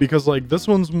because like this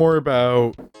one's more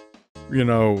about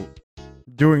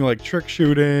doing like trick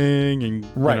shooting and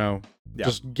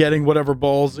just getting whatever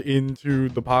balls into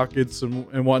the pockets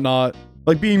and whatnot,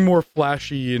 like being more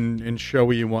flashy and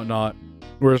showy and whatnot.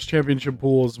 Whereas Championship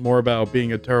Pool is more about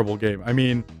being a terrible game. I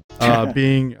mean, I'm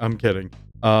kidding.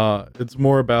 It's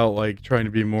more about like trying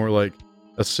to be more like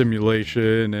a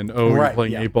simulation and you're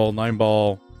playing 8-ball,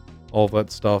 9-ball, all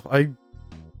that stuff. I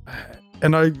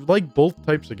like both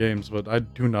types of games, but I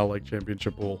do not like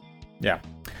Championship Pool. Yeah.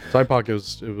 Side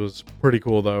Pocket it was pretty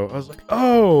cool though. I was like,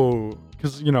 oh,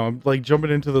 because I'm like jumping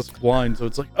into this blind, so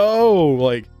it's like, oh,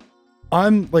 like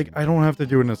I'm like I don't have to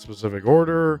do it in a specific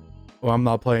order. Well, I'm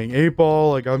not playing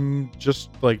 8-ball. Like I'm just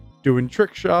like doing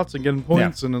trick shots and getting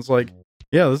points, and it's like,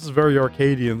 yeah, this is very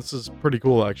arcadey, and this is pretty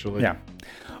cool actually. Yeah.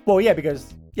 Well,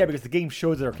 because the game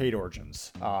shows its arcade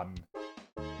origins.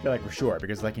 Like for sure,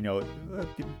 because like because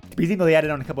even though they added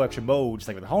on a couple extra modes,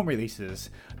 like with the home releases,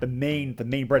 the main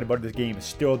bread and butter of this game is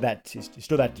still that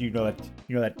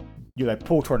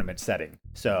pool tournament setting.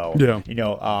 So you're not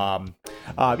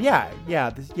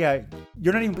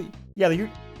even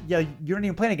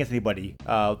playing against anybody in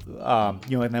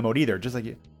that mode either. Just like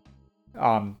you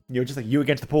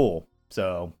against the pool.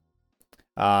 So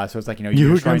So it's like, you know, You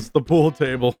you're just against the pool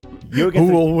table. You Who against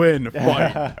the- will win?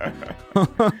 Fight.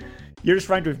 you're just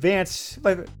trying to advance,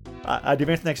 to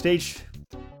advance the next stage,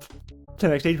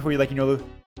 before you, like, you know,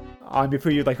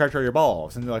 before you, like, start your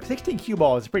balls. And like 16 cue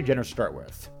balls is pretty generous to start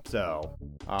with. So.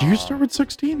 Do you start with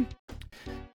 16?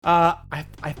 I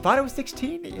thought it was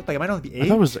 16. Like, it might only be 8. I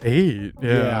thought it was 8.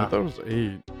 Yeah. I thought it was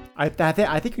 8. I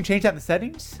think you can change that in the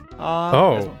settings.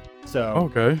 Oh. So.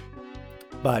 Okay.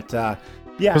 But yeah.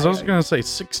 Because I was gonna say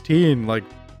 16. Like,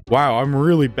 wow, I'm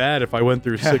really bad if I went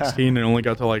through 16 and only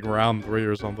got to like round 3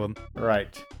 or something.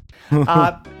 Right.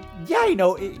 Yeah, you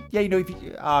know, if you, if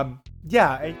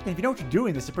you know what you're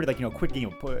doing, this is pretty, like, you know,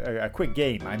 a quick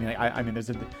game. I mean, there's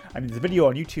a video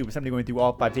on YouTube of somebody going through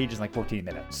all 5 stages in like 14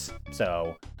 minutes.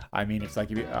 So, I mean, it's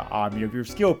like, if you're a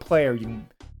skilled player, you can,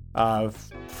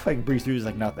 like, breeze through is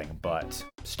like nothing. But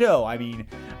still, I mean,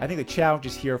 I think the challenge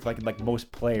is here for like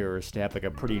most players to have like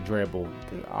a pretty enjoyable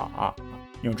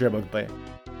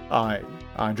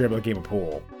game of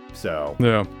pool. So,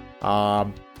 Yeah.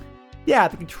 Yeah,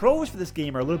 the controls for this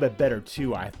game are a little bit better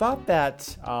too. I thought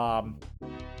that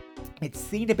it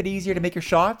seemed a bit easier to make your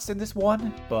shots in this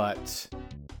one, but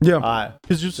Yeah.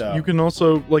 Because you can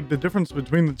also, like, the difference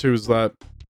between the two is that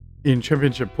in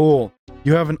Championship Pool,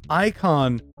 you have an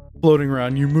icon floating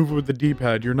around. You move with the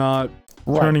D-pad. You're not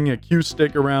turning a cue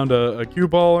stick around a cue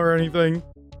ball or anything.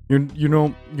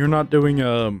 You're not doing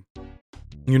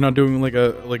like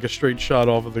a straight shot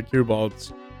off of the cue ball.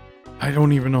 I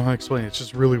don't even know how to explain it. It's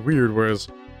just really weird. Whereas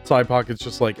Side Pocket's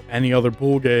just like any other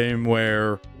pool game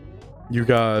where you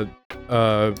got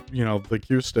the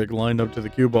cue stick lined up to the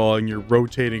cue ball and you're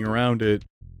rotating around it,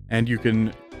 and you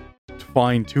can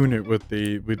fine tune it with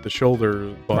the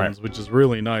shoulder buttons, which is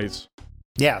really nice.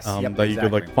 Yes, that you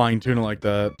could like fine tune it like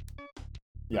that.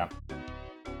 Yeah.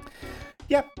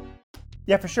 Yep.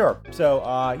 Yeah, for sure. So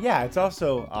it's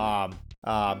also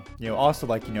also,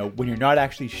 like, you know, when you're not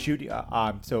actually shooting,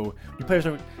 so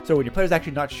when your player's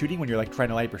actually not shooting, when you're like trying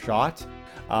to light up your shot,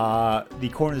 the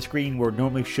corner of the screen where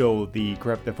normally show the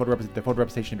photo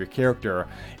representation of your character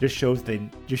just shows the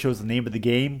name of the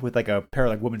game with like a pair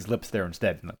of like women's lips there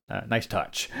instead. Nice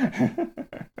touch.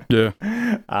 Yeah.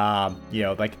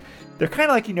 Like they're kind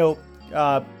of like, you know,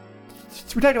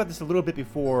 so we talked about this a little bit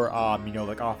before,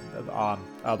 like off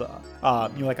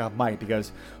mic,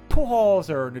 because pool halls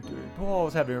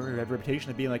have a reputation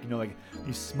of being like, you know, like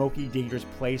these smoky, dangerous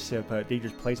place of like, you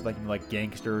know, like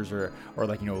gangsters or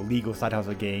like, you know, illegal side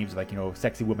hustle games, like, you know,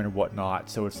 sexy women and whatnot.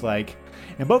 So it's like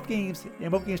in both games try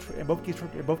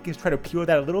to appeal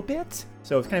that a little bit.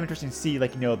 So it's kind of interesting to see,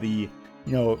 like, you know,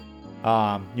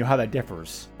 how that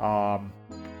differs. For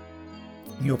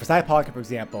Side Pocket, for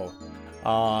example.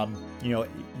 If you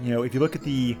look at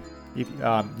the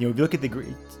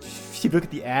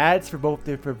ads for both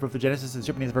the Genesis and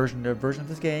Super NES version of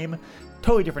this game,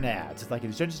 totally different ads. It's like in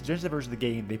the Genesis version of the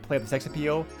game, they play up the sex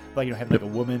appeal, like, you know, having like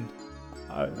a woman,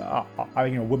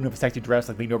 woman with a sexy dress,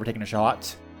 like leaning over taking a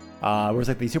shot. Whereas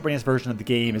like the Super NES version of the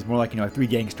game is more like, you know, 3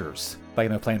 gangsters, like,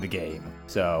 they're playing the game.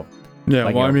 So yeah,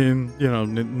 like, well, I mean, you know,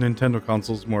 Nintendo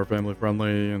console's more family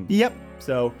friendly, and yep.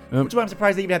 So, which is why I'm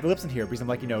surprised they even have the lips in here, because I'm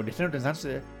like, you know, Nintendo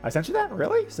doesn't censor that,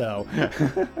 really? So,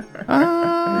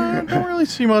 don't really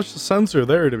see much to censor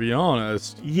there, to be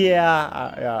honest. Yeah,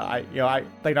 I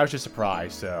was just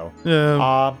surprised. So,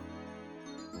 yeah.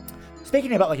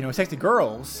 Speaking about, like, you know, sexy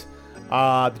girls,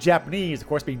 the Japanese, of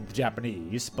course, being the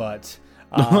Japanese, but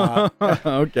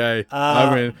okay,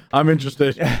 I'm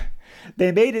interested.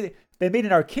 They made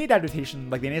an arcade adaptation,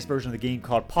 like the NES version of the game,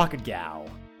 called Pocket Gal.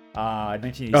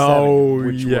 1987. Oh,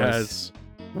 yes.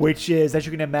 Which is, as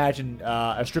you can imagine,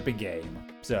 a stripping game.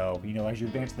 So, you know, as you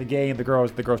advance the game, the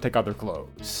girls take off their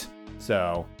clothes.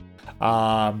 So,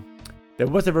 there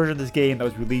was a version of this game that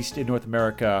was released in North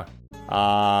America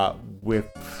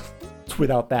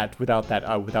without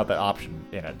that option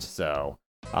in it. So,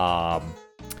 the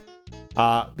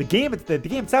game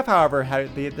itself, however,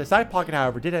 the Side Pocket,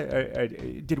 however,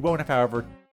 did well enough, however,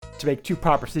 to make 2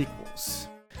 proper sequels.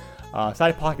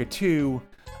 Side Pocket 2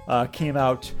 came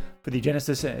out for the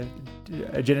Genesis,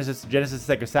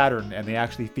 Sega Saturn, and they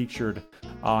actually featured,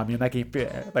 in that game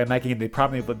they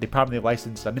prominently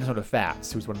licensed Minnesota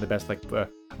Fats, who's one of the best the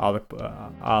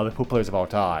pool players of all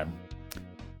time.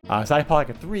 Side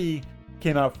Pocket 3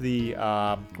 came out for the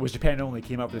was Japan only,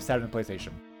 came out for the Saturn and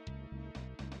PlayStation.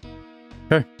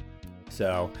 Okay.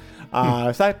 So,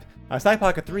 Side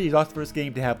Pocket 3 is also the first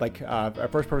game to have like a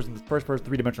first-person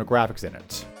 3-dimensional graphics in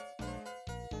it.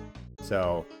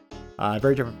 So,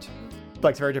 very different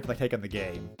take on the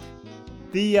game.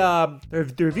 The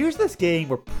reviews of this game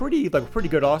were pretty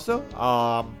good also.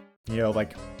 The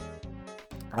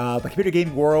Computer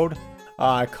Gaming World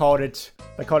called it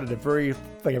a very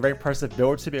impressive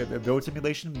build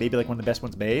simulation, maybe like one of the best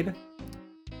ones made.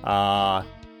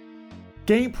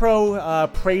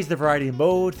 GamePro praised the variety of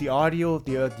modes, the audio,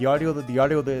 the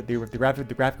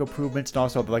graphical improvements, and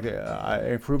also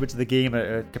the improvements of the game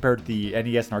compared to the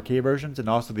NES and arcade versions, and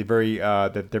also the very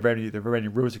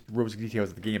realistic details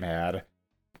that the game had.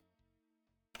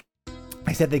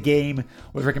 They said the game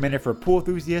was recommended for pool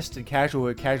enthusiasts and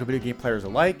casual video game players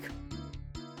alike.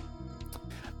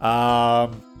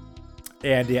 And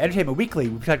the Entertainment Weekly,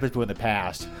 we've talked about this in the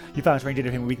past. You found Strange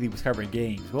Entertainment Weekly was covering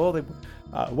games. Well, they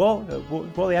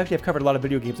actually have covered a lot of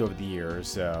video games over the years.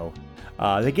 So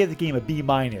they gave the game a B-,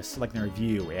 like in the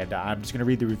review. And I'm just going to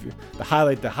read the review, the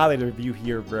highlight of the review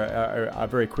here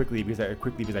very quickly because I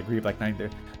agree with like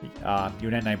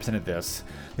 99% of this.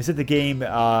 They said the game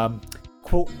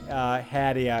quote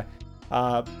had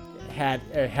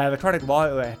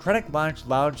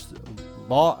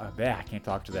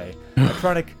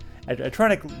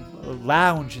electronic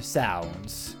lounge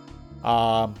sounds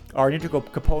are an integral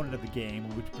component of the game,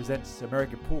 which presents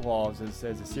American pool halls as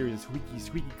a series of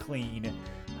squeaky clean,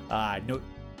 no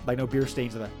beer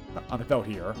stains on the felt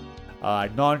here,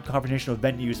 non-confrontational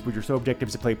venues which are so objective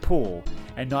as to play pool,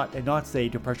 and not say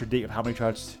to impress your date of how many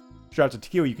shots of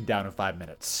tequila you can down in 5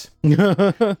 minutes.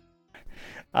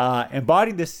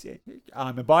 Embodying this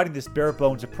bare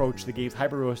bones approach to the game's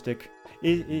hyper-realistic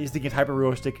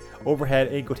overhead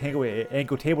angle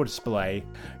table display.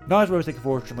 Not as realistic,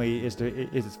 unfortunately, is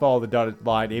its follow the dotted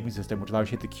line aiming system, which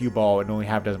allows you to hit the cue ball in only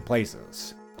half a dozen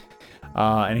places.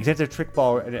 An extensive trick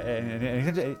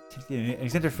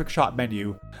shot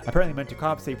menu, apparently meant to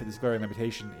compensate for this glaring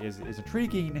limitation, is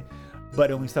intriguing,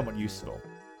 but only somewhat useful.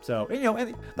 So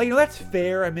that's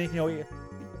fair. I mean,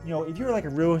 if you're like a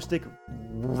realistic,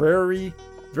 very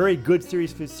good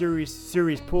serious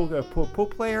pool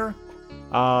player,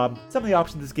 some of the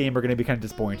options in this game are going to be kind of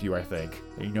disappointing to you, I think.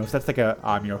 So that's like a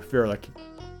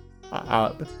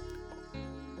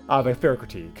fair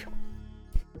critique.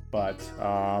 But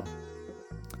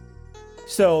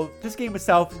so this game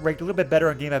itself ranked a little bit better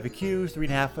on Game FAQs,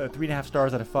 3.5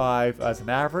 stars out of 5 as an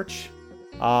average.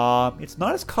 It's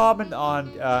not as common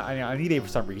on eBay for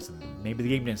some reason. Maybe the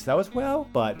game didn't sell as well,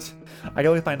 but I can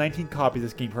only find 19 copies of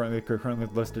this game currently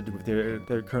listed with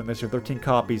their current list of 13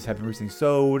 copies have been recently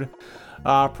sold.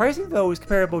 Pricing, though, is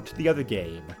comparable to the other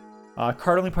game.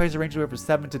 Card-only prices range anywhere from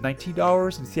 $7 to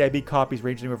 $19, and CIB copies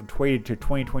range anywhere from $20 to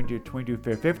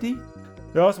 $22.50.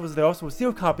 There also was a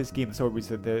sealed copy of this game that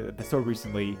sold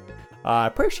recently.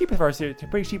 Pretty cheap as far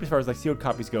as like sealed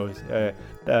copies goes.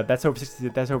 That's over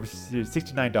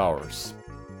 $69.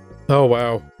 Oh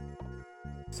wow.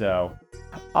 So,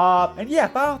 and yeah,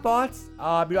 final thoughts.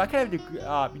 I kind of,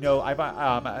 I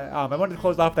wanted to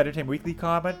close off that Entertainment Weekly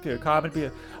comment. Because I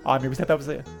thought that was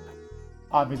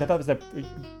a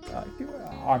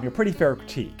pretty fair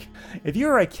critique. If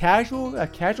you're a casual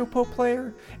pool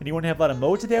player and you want to have a lot of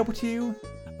modes available to you,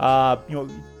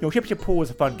 Championship Pool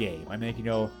is a fun game. I mean,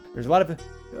 there's a lot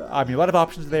of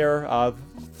options there.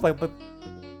 Like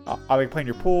playing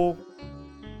your pool.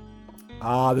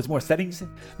 There's more settings.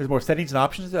 There's more settings and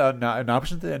options. An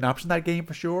option in that game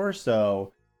for sure.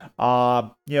 So,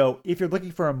 if you're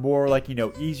looking for a more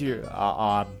easier,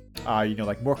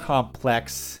 like more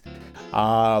complex,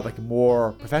 like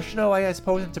more professional, I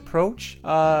suppose, its approach.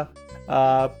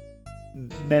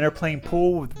 Men are playing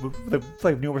pool with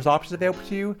numerous options available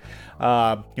to you.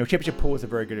 Championship Pool is a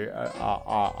very good.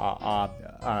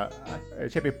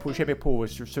 Championship Pool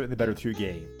is certainly better through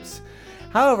games.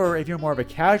 However, if you're more of a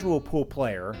casual pool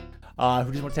player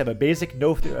who just wants to have a basic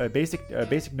no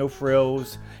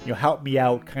frills, help me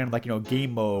out kind of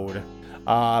game mode,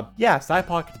 Side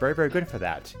Pocket's very good for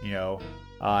that. It's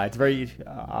a very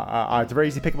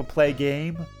easy pick up and play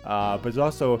game, but it's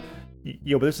also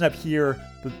but there's enough here.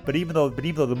 But even though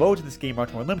the modes in this game are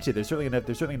much more limited, there's certainly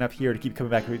enough here to keep coming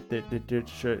back.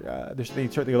 There's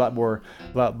certainly a lot more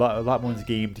in this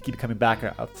game to keep coming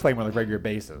back playing on a regular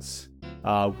basis.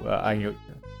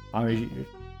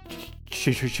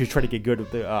 Should try to get good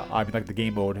with the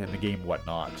game mode and the game and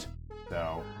whatnot.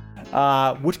 So,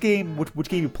 which game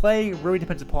you play really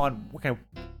depends upon what kind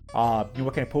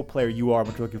of pool player you are,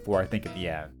 what you're looking for. I think at the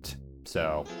end.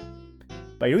 So.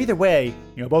 But either way,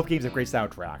 both games have great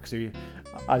soundtracks. So you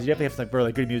definitely have some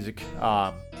really good music.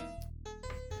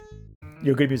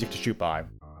 Good music to shoot by.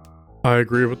 I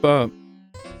agree with that.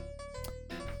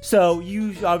 So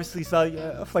you obviously saw, you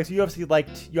obviously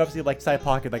liked Side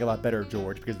Pocket a lot better,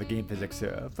 George, because of the game physics,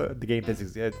 and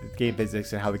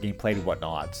how the game played and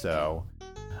whatnot. So,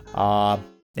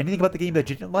 anything about the game that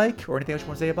you didn't like, or anything else you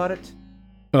want to say about it?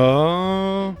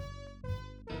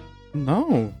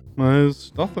 No,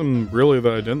 there's nothing really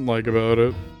that I didn't like about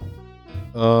it.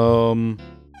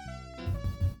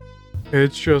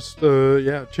 It's just,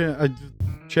 yeah,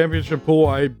 championship pool,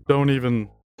 I don't even...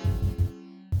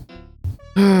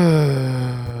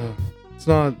 It's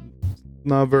not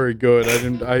very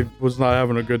good. I was not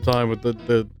having a good time with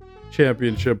the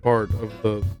championship part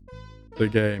of the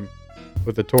game.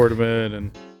 With the tournament,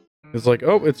 and it's like,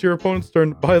 oh, it's your opponent's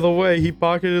turn. By the way, he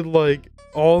pocketed, like,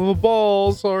 all the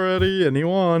balls already, and he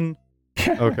won.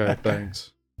 Okay,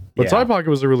 thanks. But Side Pocket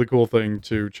was a really cool thing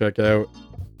to check out.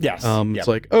 Yes. It's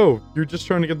like, oh, you're just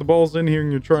trying to get the balls in here,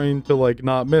 and you're trying to, like,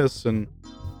 not miss, and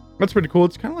that's pretty cool.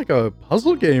 It's kind of like a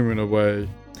puzzle game in a way.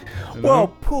 You know? Well,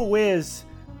 pool is...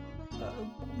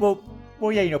 well,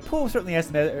 yeah, you know, pool certainly has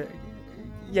some...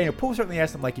 pool certainly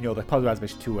has some, like, you know, the puzzle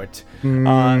aspect to it.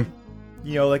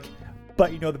 You know, like...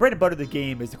 But, you know, the bread and butter of the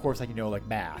game is, of course, like, you know, like,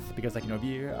 math. Because, like, you know, if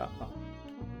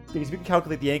you can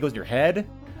calculate the angles in your head,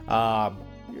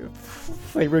 you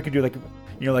really can do, like,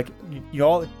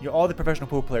 all the professional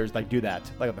pool players, like, do that,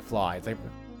 like, on the fly. It's like,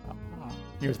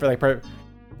 you know, it's very, like,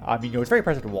 it's very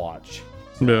impressive to watch.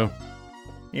 Yeah.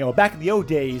 You know, back in the old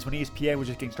days when ESPN was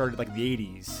just getting started, like, in the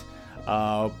 80s,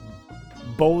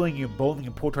 bowling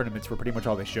and pool tournaments were pretty much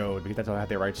all they showed because that's all they had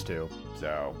their rights to.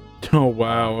 So. Oh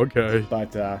wow. Okay.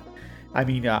 But I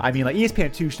mean, like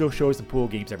ESPN2 still shows some pool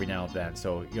games every now and then.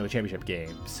 So you know the championship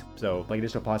games. So like it is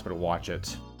still possible to watch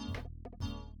it.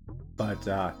 But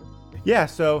yeah.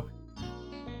 So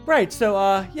right.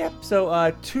 So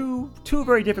So two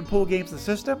very different pool games in the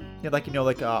system. Both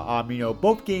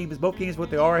games what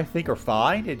they are I think are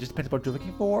fine. It just depends on what you're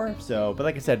looking for. So, but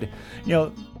like I said, you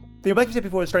know. Like I said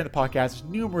before starting the podcast,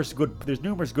 there's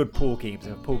numerous good pool games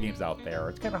out there.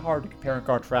 It's kind of hard to compare and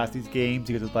contrast these games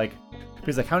because it's like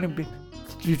how many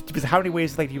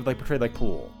ways like you like portray like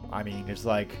pool. I mean, it's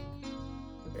like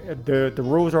the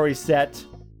rules are already set.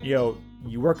 You know,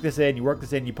 you work this in, you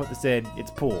put this in.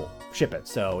 It's pool, ship it.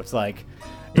 So it's like,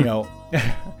 you know,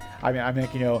 I mean,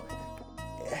 you know,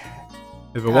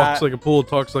 if it walks like a pool, it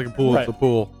talks like a pool. Right. It's a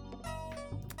pool.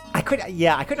 I could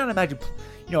not imagine.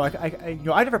 You know,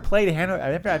 I never played a handheld.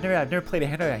 I've never played a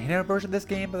handheld version of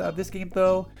this game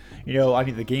though. You know, I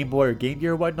mean the Game Boy or Game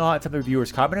Gear or whatnot. Some of the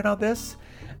viewers commented on this.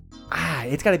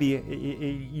 It's got to be,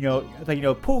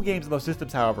 pool games in those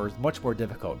systems, however, is much more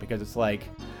difficult because it's like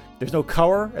there's no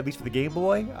color, at least for the Game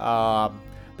Boy.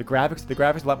 The graphics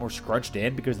are a lot more scrunched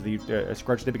in because of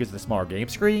the smaller game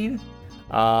screen.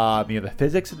 The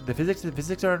physics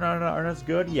aren't as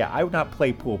good. Yeah, I would not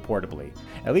play pool portably.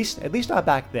 At least not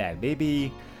back then.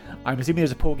 Maybe I'm assuming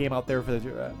there's a pool game out there for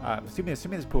the. Assuming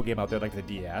there's a pool game out there like the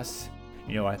DS.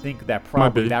 You know, I think that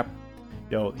probably that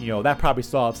probably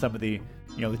solves some of the.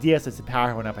 You know, the DS is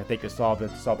powerful enough, I think, to solve the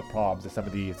problems that some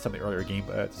of the earlier Game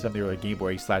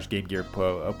Boy / Game Gear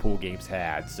pool games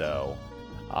had. So,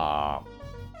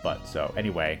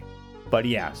 anyway. But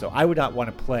yeah, so I would not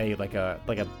want to play like a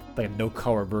no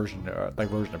color version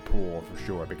of pool for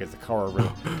sure because the color really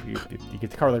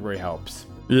helps.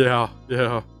 Yeah.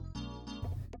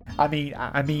 I mean,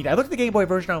 I looked at the Game Boy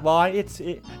version online.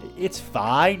 It's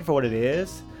fine for what it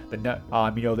is. It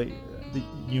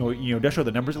does show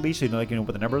the numbers at least, so you know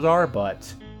what the numbers are.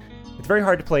 But it's very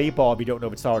hard to play 8-ball if you don't know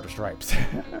if it's solid or stripes.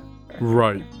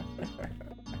 Right.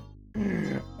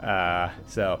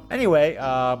 So anyway,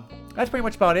 that's pretty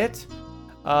much about it.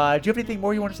 Do you have anything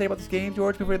more you want to say about this game,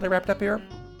 George, before we wrap it up here?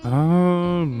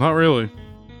 Not really.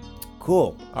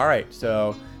 Cool. All right.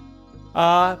 So,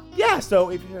 yeah. So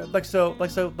if we'll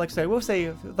say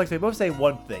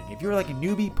one thing. If you're like a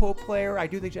newbie pool player, I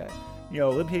do think,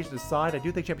 limitations aside, I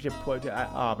do think championship pool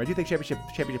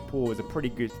is a pretty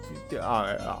good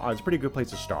place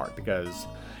to start because,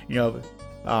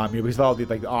 because of all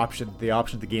the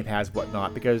options the game has,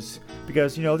 whatnot. Because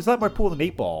there's a lot more pool than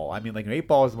 8-ball. I mean,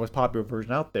 8-ball is the most popular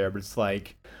version out there, but it's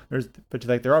like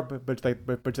there are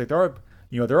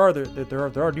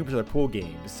numerous other pool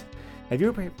games. Have you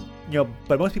ever,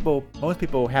 but most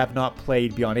people have not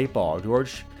played beyond 8-ball.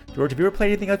 George, have you ever played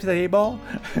anything else besides 8-ball?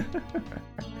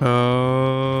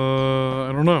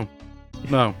 I don't know.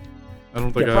 No, I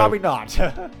don't think I probably have. Not.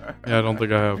 Yeah, I don't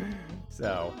think I have.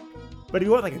 So. But if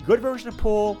you want a good version of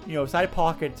pool, Side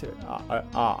Pocket,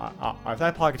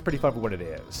 Side Pocket's pretty fun for what it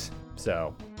is.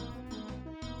 So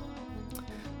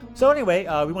anyway,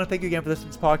 we want to thank you again for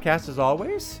listening to this podcast as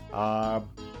always.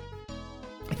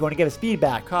 If you want to give us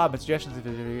feedback, comments, suggestions,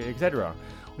 etc.,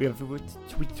 we have a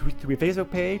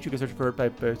Facebook page. You can search for it by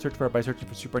searching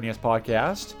for Super NES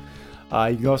Podcast.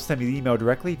 You can also send me the email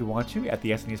directly if you want to at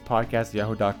the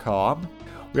SNESpodcast@yahoo.com.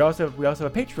 We also have a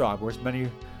Patreon where it's many.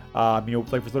 For as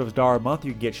little as $1 a month,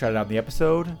 you can get shouted out in the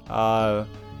episode.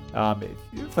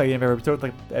 If like any episode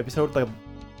like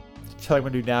telling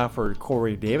what to do now for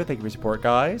Corey and David. Thank you for your support,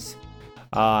 guys.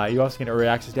 You also get early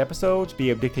access to episodes, be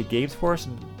able to dictate games for us,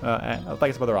 and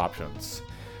like some other options.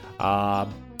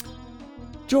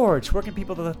 George, where can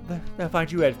people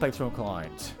find you at Thanks for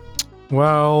Inclined?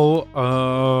 Well,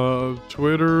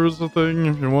 Twitter's the thing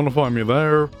if you want to find me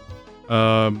there.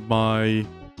 My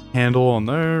handle on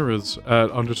there is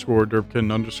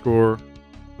 @_Derpkin_.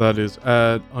 That is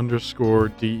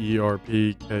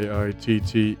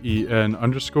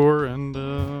 @_DERPKITTEN_, and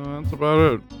that's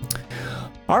about it.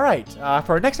 All right,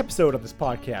 for our next episode of this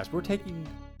podcast, we're taking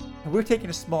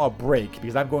a small break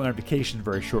because I'm going on vacation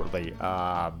very shortly.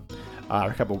 A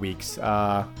couple of weeks.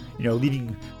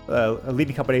 Leaving a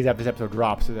couple days after this episode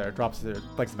drops.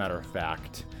 Like as a matter of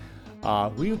fact,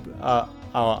 we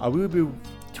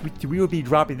will be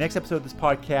dropping the next episode of this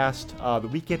podcast the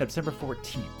weekend of December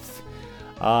 14th.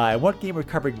 And what game we're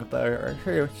covering? What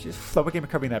game we're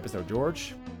covering in that episode,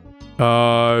 George?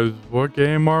 What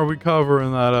game are we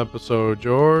covering that episode,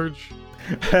 George?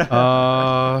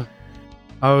 I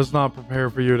was not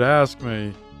prepared for you to ask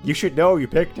me. You should know, you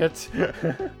picked it.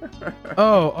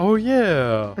 oh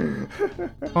yeah.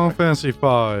 Final Fantasy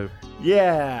V.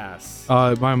 Yes.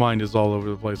 My mind is all over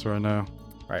the place right now.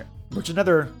 Right. Which is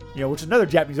another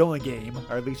Japanese-only game,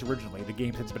 or at least originally. The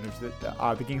game has been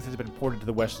ported to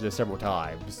the West several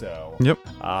times. So. Yep.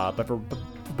 But for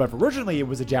originally it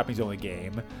was a Japanese-only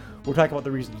game. We'll talk about the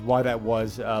reasons why that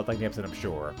was, like the episode, I'm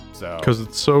sure. So. Because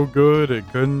it's so good, it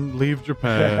couldn't leave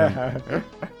Japan.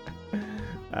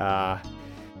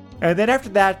 And then after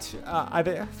that,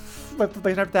 we're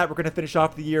going to finish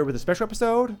off the year with a special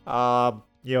episode. And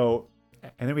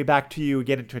then we'll be back to you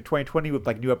again in 2020 with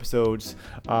like new episodes,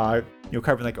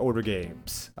 covering like older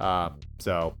games.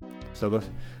 So look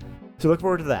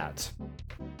forward to that.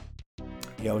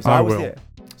 As always,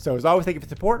 thank you for the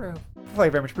support. I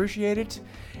very much appreciate it.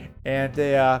 And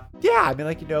it's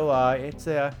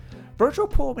a virtual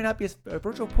pool may not be as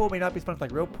fun as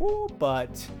like real pool,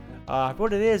 but for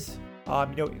what it is,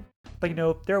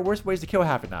 there are worse ways to kill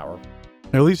half an hour.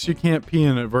 At least you can't pee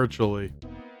in it virtually.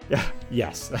 Yeah.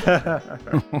 Yes.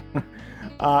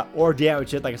 Or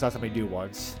damage it, like I saw somebody do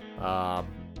once.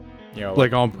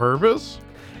 Like on purpose?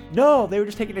 No, they were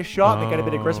just taking a shot. They got a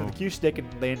bit aggressive with the cue stick,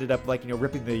 and they ended up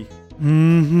ripping the.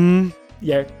 Mm-hmm.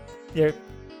 Yeah,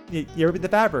 ripping the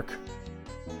fabric.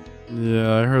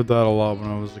 Yeah, I heard that a lot when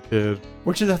I was a kid.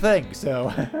 Which is a thing,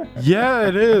 so. Yeah,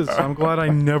 it is. I'm glad I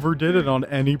never did it on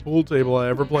any pool table I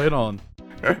ever played on.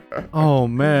 Oh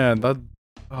man, that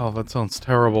sounds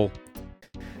terrible.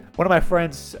 One of my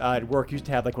friends at work used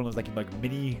to have like one of those like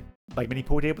mini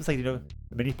pool tables, the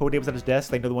mini pool tables on his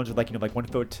desk. The ones with like 1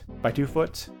 foot by 2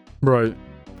 foot. Right.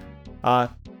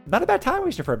 Not a bad time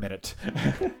waster for a minute.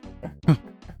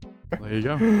 There you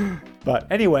go. But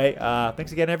anyway,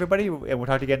 thanks again, everybody, and we'll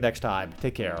talk to you again next time.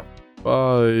 Take care.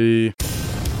 Bye.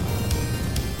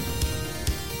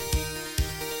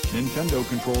 Nintendo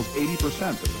controls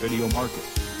 80% of the video market.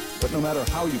 But no matter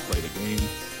how you play the game,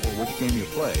 or which game you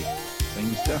play,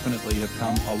 things definitely have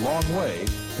come a long way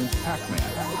since Pac-Man.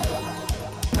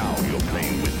 Now you're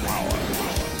playing with power.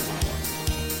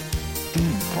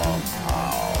 Super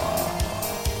power.